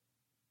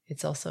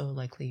 it's also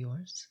likely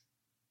yours.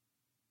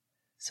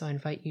 So I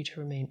invite you to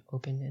remain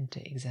open and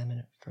to examine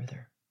it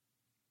further.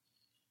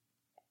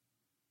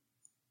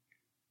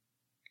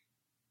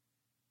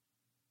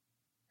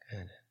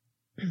 Good.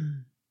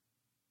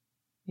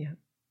 Yeah.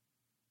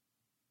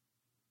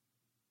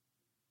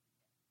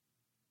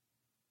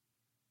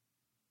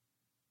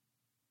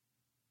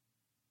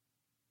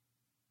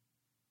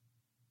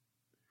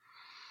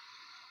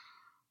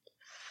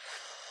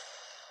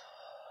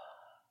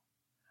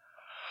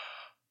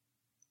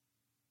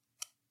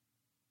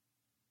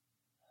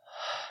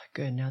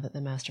 Good. Now that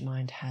the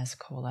mastermind has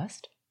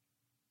coalesced,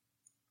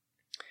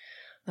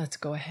 let's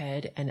go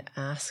ahead and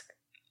ask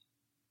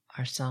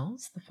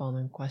ourselves the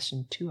following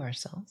question to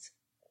ourselves.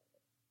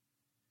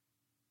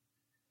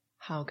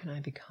 How can I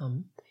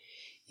become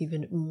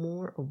even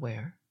more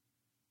aware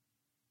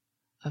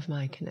of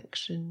my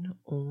connection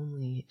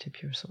only to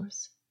Pure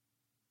Source?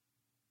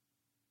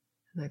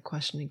 And that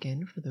question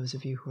again, for those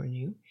of you who are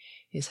new,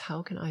 is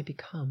how can I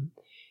become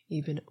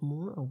even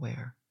more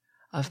aware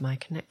of my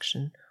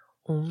connection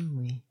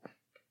only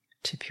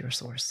to Pure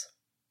Source?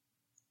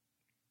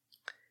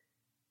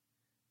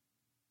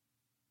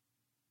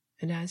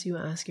 And as you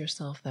ask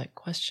yourself that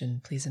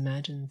question, please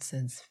imagine,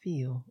 sense,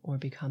 feel, or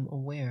become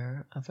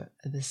aware of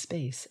the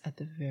space at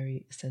the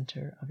very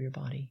center of your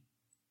body.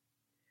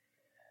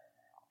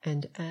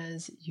 And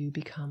as you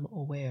become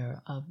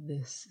aware of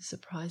this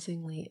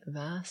surprisingly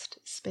vast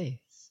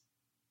space,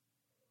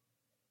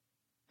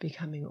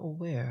 becoming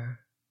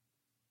aware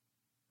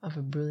of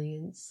a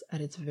brilliance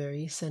at its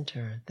very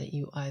center that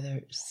you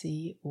either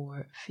see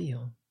or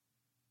feel.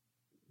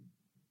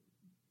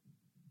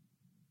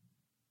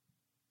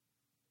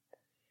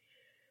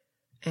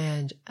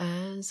 And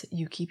as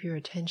you keep your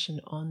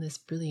attention on this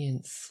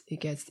brilliance,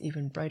 it gets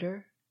even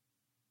brighter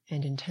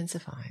and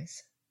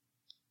intensifies.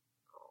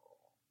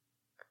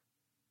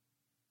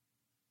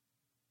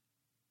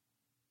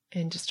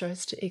 And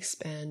starts to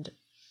expand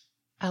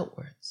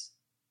outwards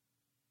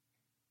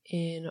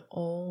in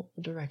all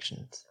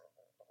directions,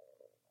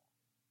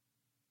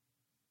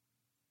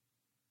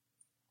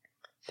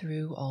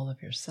 through all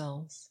of your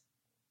cells,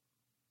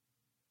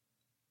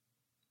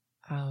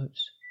 out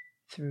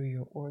through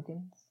your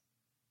organs,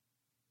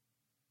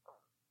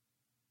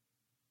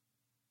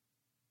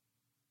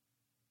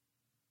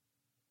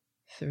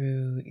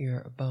 through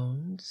your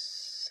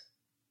bones,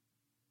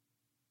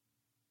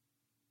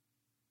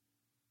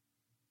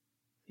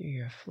 through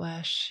your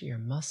flesh, your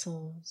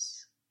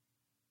muscles,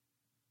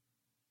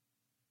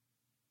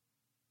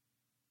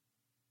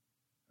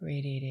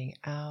 radiating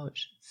out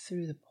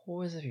through the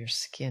pores of your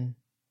skin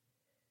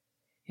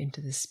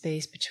into the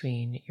space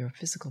between your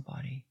physical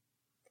body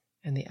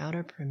and the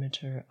outer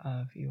perimeter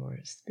of your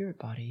spirit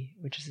body,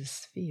 which is a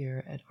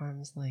sphere at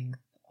arm's length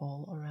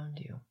all around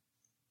you.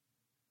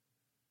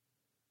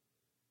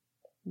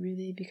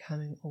 Really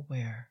becoming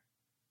aware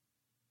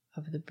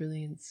of the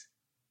brilliance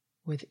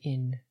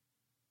within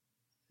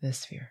the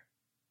sphere.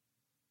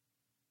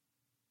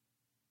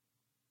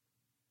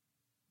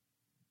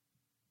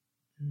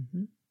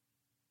 Mm-hmm.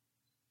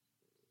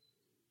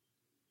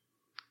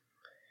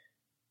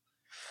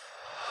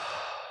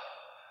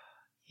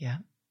 Yeah.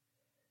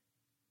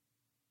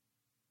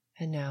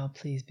 And now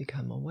please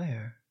become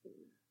aware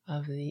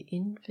of the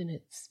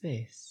infinite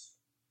space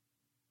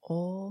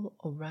all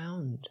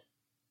around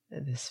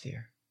the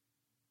sphere.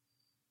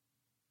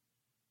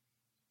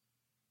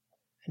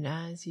 And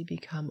as you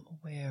become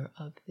aware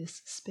of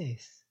this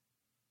space,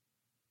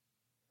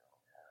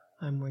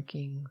 I'm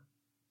working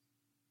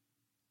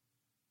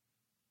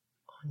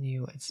on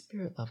you at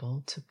spirit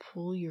level to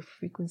pull your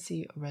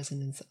frequency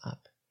resonance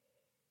up,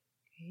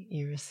 okay,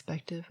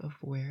 irrespective of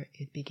where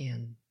it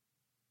began.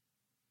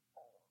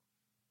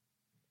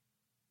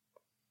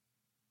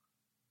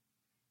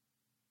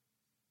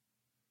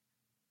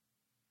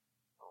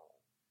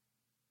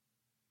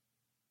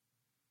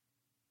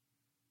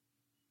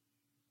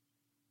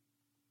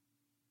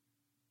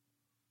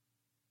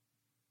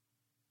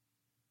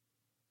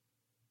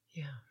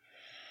 Yeah.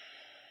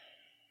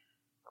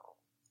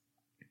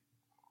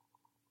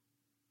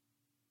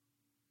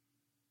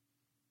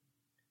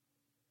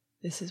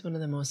 This is one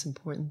of the most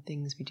important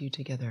things we do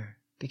together,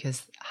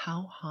 because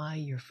how high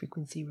your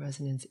frequency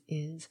resonance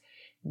is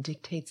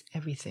dictates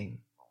everything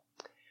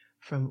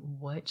from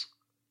what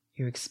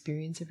your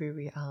experience of your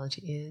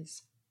reality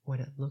is, what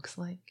it looks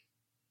like,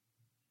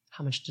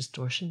 how much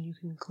distortion you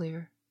can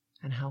clear,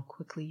 and how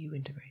quickly you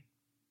integrate.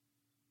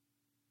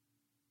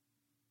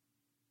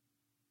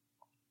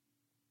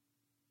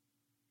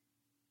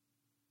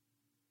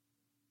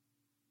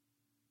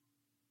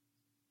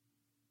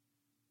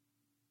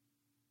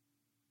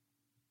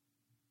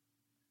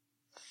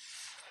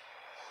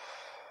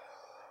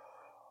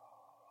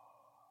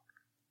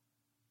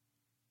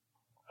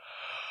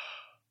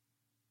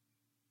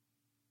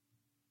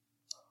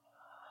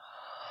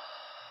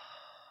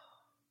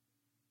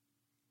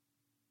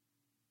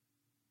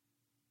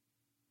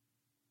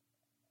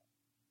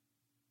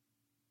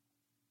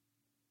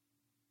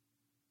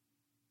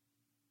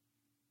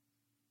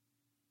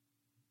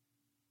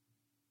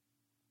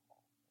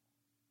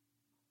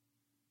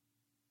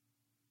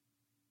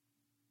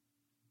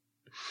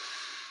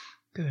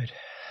 Good.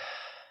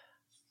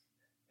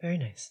 Very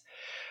nice.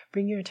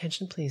 Bring your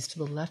attention, please, to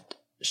the left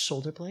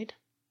shoulder blade,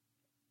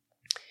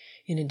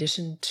 in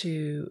addition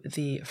to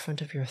the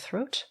front of your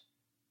throat.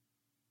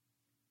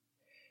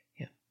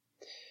 Yeah.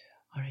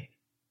 All right.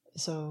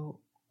 So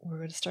we're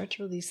going to start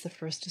to release the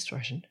first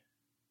distortion.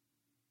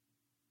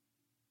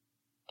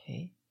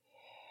 Okay.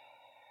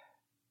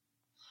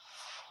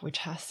 Which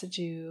has to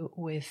do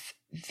with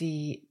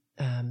the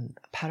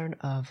pattern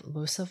of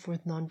low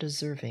self-worth,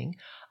 non-deserving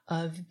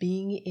of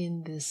being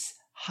in this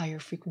higher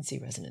frequency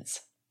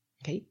resonance.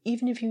 Okay,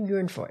 even if you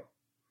yearn for it.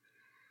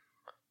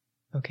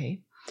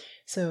 Okay,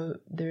 so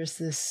there's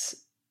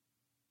this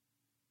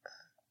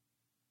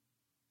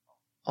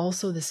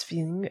also this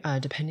feeling,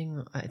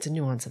 depending, it's a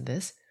nuance of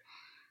this,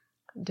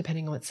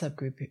 depending on what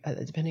subgroup,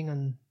 depending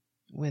on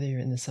whether you're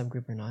in the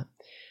subgroup or not,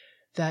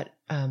 that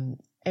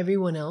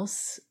everyone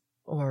else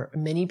or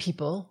many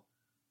people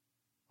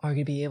are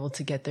going to be able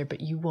to get there,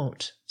 but you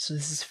won't. So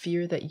this is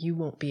fear that you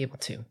won't be able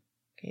to.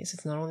 Okay, so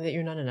it's not only that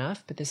you're not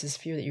enough, but this is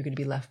fear that you're going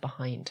to be left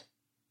behind.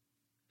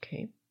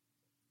 Okay.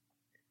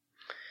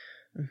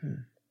 Mm-hmm.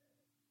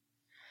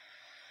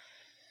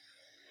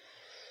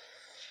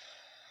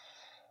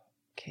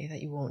 Okay,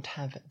 that you won't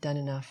have done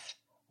enough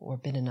or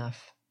been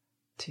enough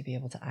to be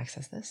able to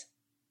access this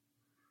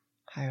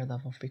higher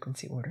level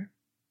frequency order.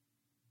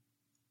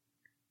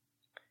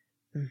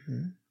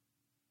 Mm-hmm.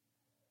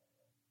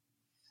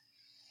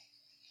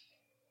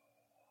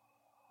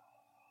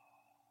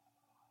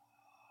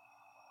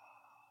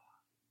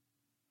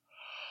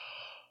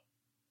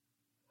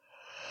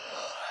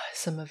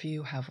 Some of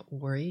you have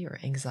worry or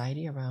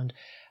anxiety around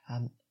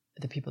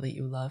the people that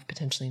you love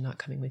potentially not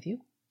coming with you.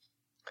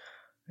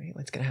 Right?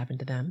 What's going to happen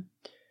to them?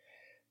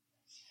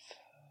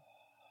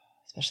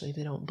 Especially if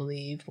they don't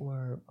believe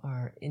or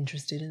are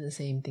interested in the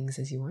same things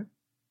as you are.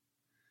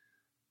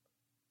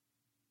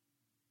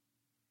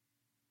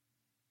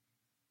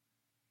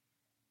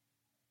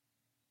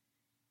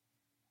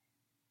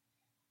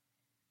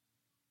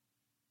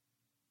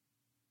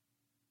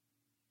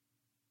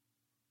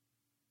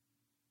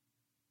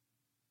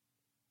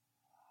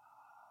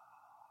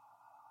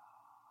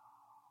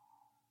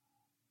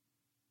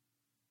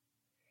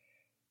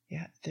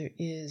 Yeah, there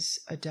is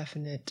a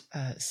definite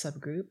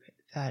subgroup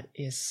that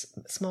is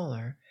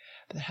smaller,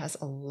 but that has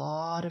a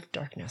lot of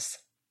darkness.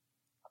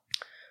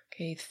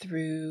 Okay,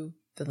 through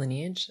the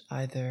lineage,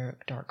 either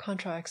dark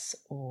contracts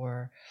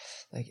or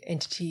like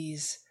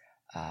entities,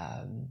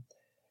 that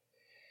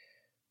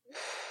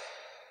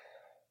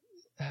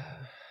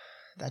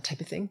type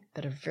of thing,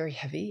 that are very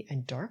heavy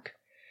and dark,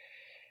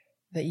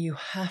 that you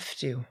have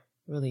to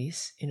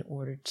release in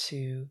order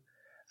to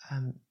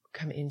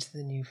come into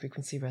the new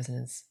frequency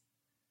resonance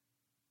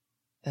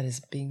that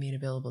is being made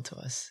available to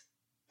us.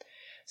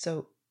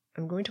 So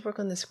I'm going to work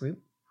on this group.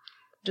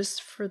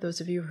 Just for those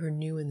of you who are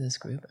new in this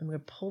group, I'm going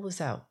to pull this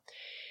out.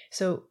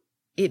 So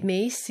it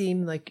may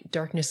seem like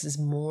darkness is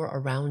more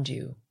around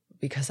you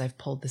because I've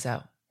pulled this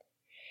out.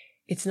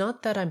 It's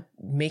not that I'm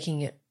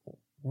making it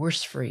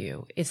worse for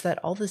you. It's that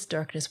all this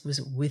darkness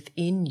was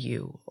within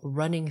you,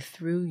 running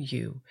through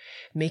you,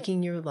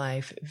 making your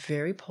life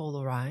very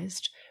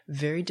polarized,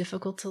 very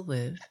difficult to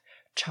live,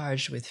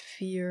 charged with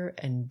fear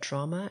and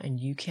drama, and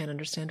you can't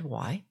understand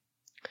why.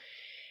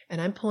 And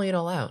I'm pulling it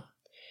all out.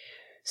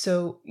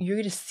 So you're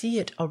going to see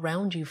it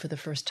around you for the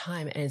first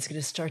time, and it's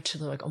going to start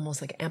to like almost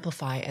like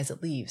amplify as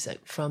it leaves,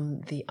 like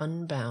from the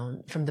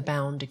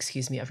bound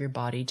of your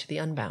body to the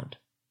unbound.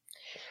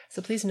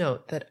 So please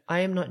note that I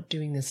am not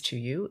doing this to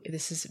you.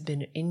 This has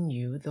been in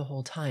you the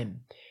whole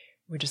time.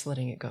 We're just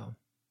letting it go.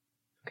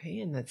 Okay,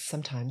 and that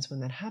sometimes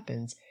when that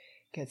happens,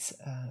 it gets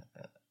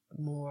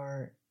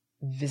more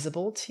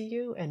visible to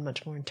you and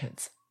much more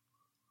intense.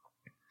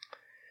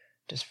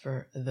 Just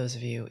for those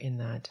of you in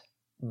that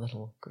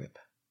little group.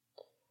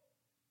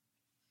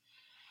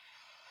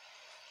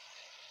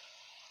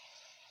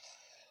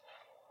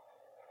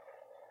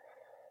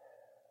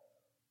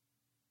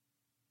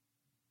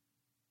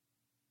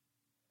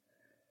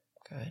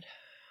 Good.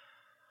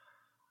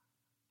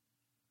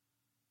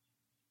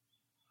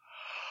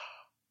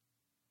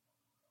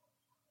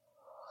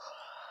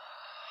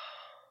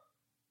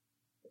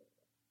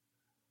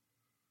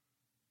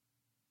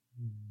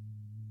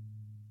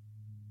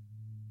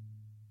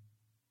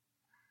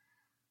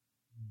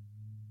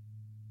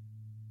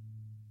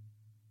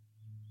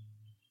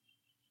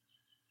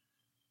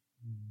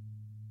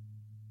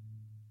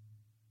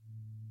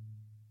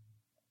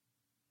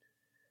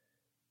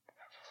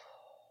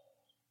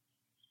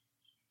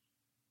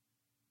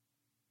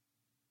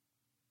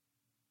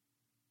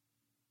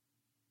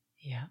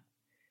 Yeah.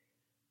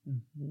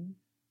 In the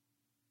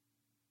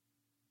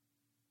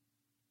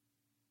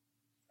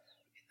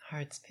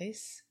heart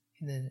space,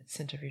 in the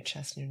center of your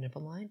chest and your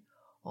nipple line,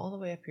 all the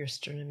way up your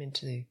sternum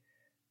into the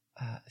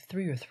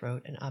through your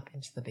throat and up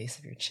into the base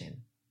of your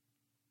chin.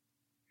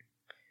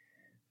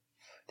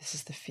 This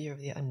is the fear of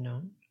the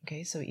unknown.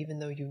 Okay, so even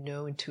though you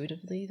know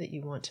intuitively that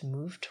you want to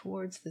move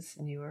towards this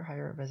newer,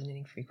 higher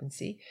resonating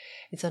frequency,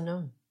 it's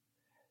unknown.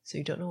 So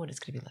you don't know what it's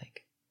going to be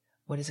like.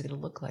 What is it going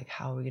to look like?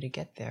 How are we going to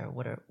get there?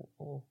 What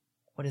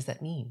does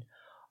that mean?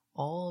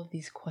 All of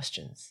these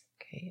questions,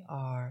 okay,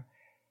 are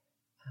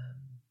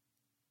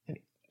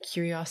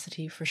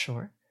curiosity for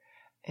sure,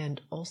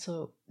 and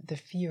also the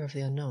fear of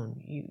the unknown.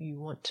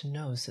 You want to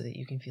know so that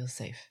you can feel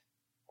safe.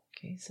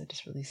 Okay, so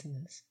just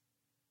releasing this.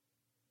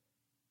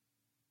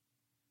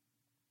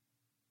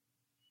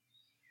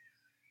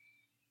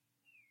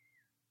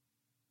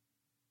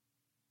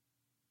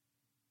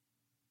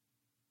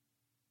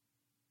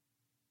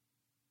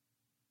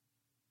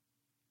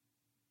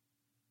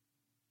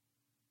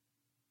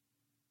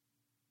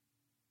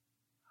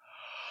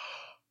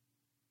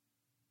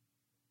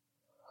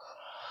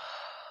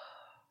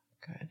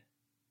 Good.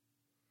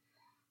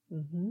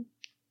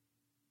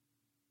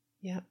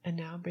 Yeah, and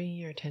now bringing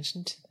your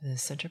attention to the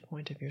center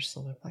point of your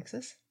solar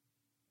plexus,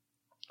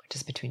 which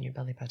is between your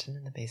belly button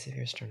and the base of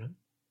your sternum.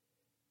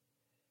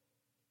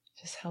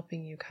 Just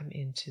helping you come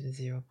into the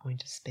 0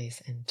 point of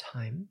space and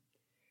time.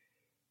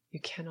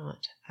 You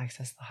cannot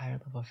access the higher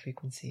level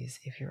frequencies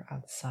if you're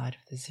outside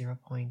of the 0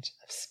 point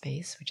of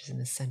space, which is in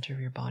the center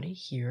of your body,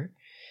 here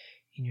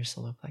in your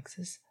solar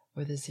plexus,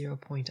 or the 0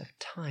 point of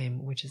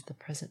time, which is the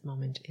present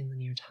moment in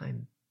linear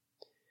time.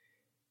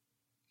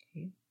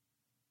 Okay.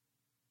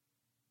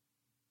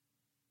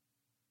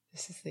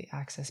 This is the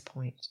access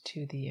point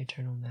to the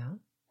eternal now.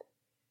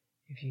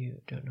 If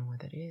you don't know what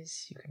that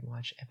is, you can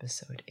watch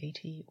episode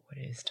 80, What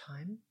is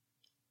Time,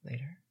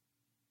 later.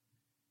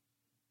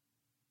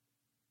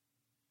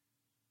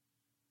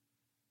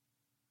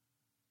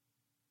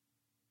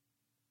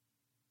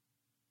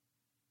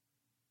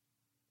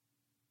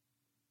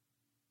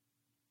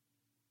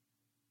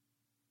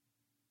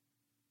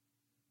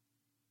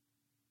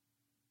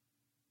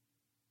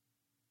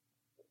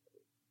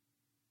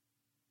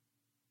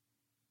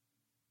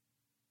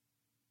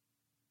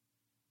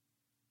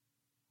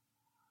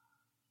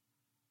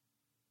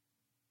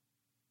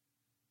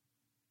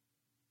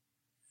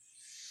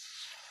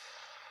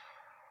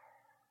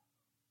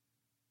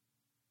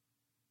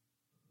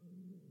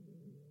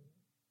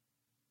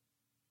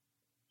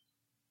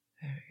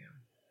 There we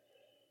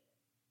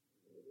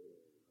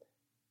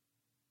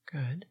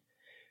go. Good.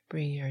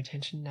 Bring your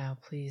attention now,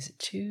 please,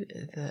 to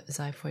the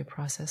xiphoid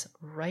process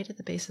right at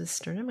the base of the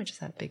sternum, which is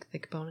that big,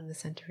 thick bone in the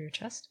center of your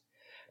chest.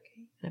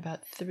 Okay. And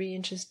about 3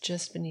 inches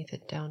just beneath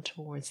it, down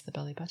towards the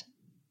belly button.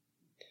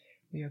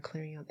 We are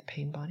clearing out the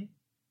pain body,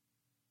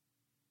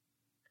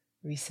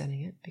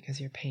 resetting it, because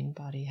your pain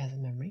body has a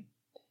memory.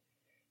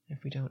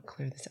 If we don't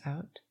clear this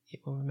out,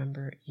 it will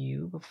remember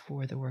you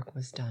before the work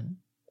was done.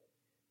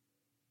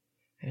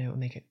 And it will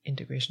make it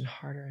integration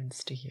harder and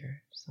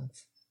stickier. So it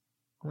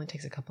only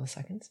takes a couple of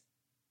seconds.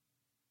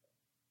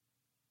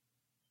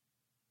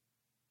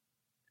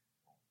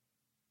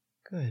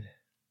 Good.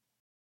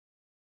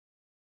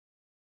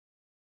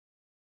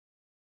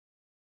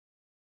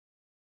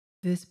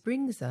 This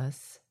brings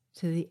us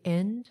to the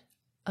end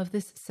of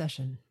this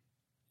session.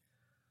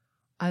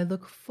 I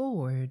look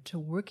forward to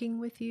working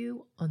with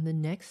you on the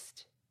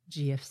next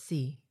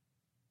GFC.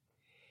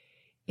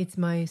 It's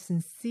my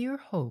sincere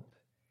hope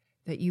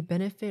that you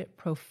benefit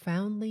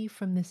profoundly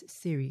from this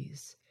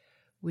series,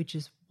 which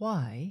is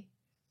why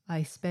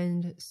I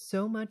spend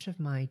so much of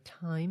my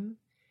time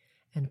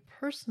and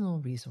personal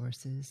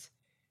resources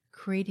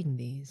creating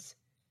these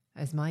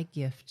as my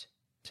gift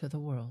to the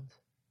world.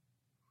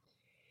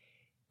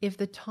 If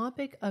the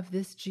topic of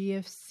this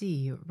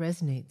GFC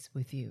resonates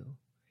with you,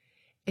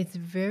 it's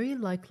very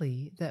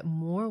likely that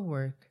more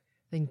work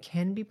than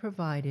can be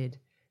provided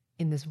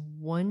in this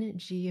one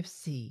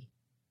GFC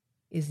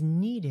is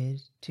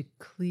needed to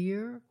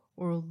clear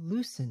or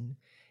loosen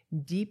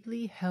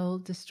deeply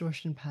held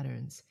distortion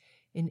patterns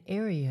in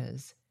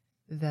areas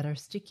that are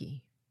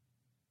sticky.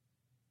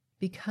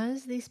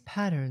 Because these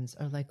patterns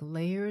are like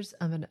layers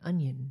of an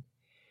onion,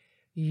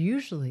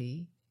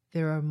 usually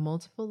there are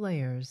multiple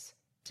layers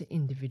to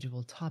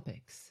individual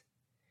topics.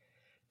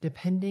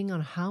 Depending on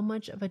how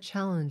much of a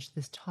challenge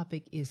this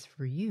topic is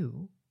for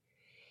you,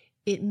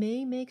 it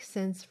may make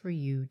sense for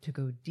you to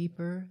go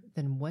deeper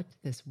than what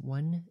this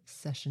one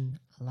session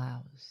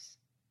allows.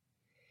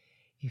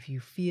 If you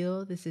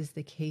feel this is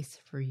the case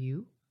for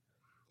you,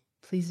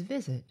 please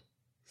visit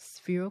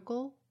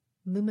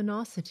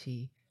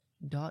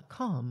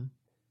sphericalluminosity.com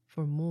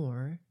for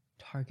more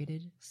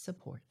targeted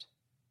support.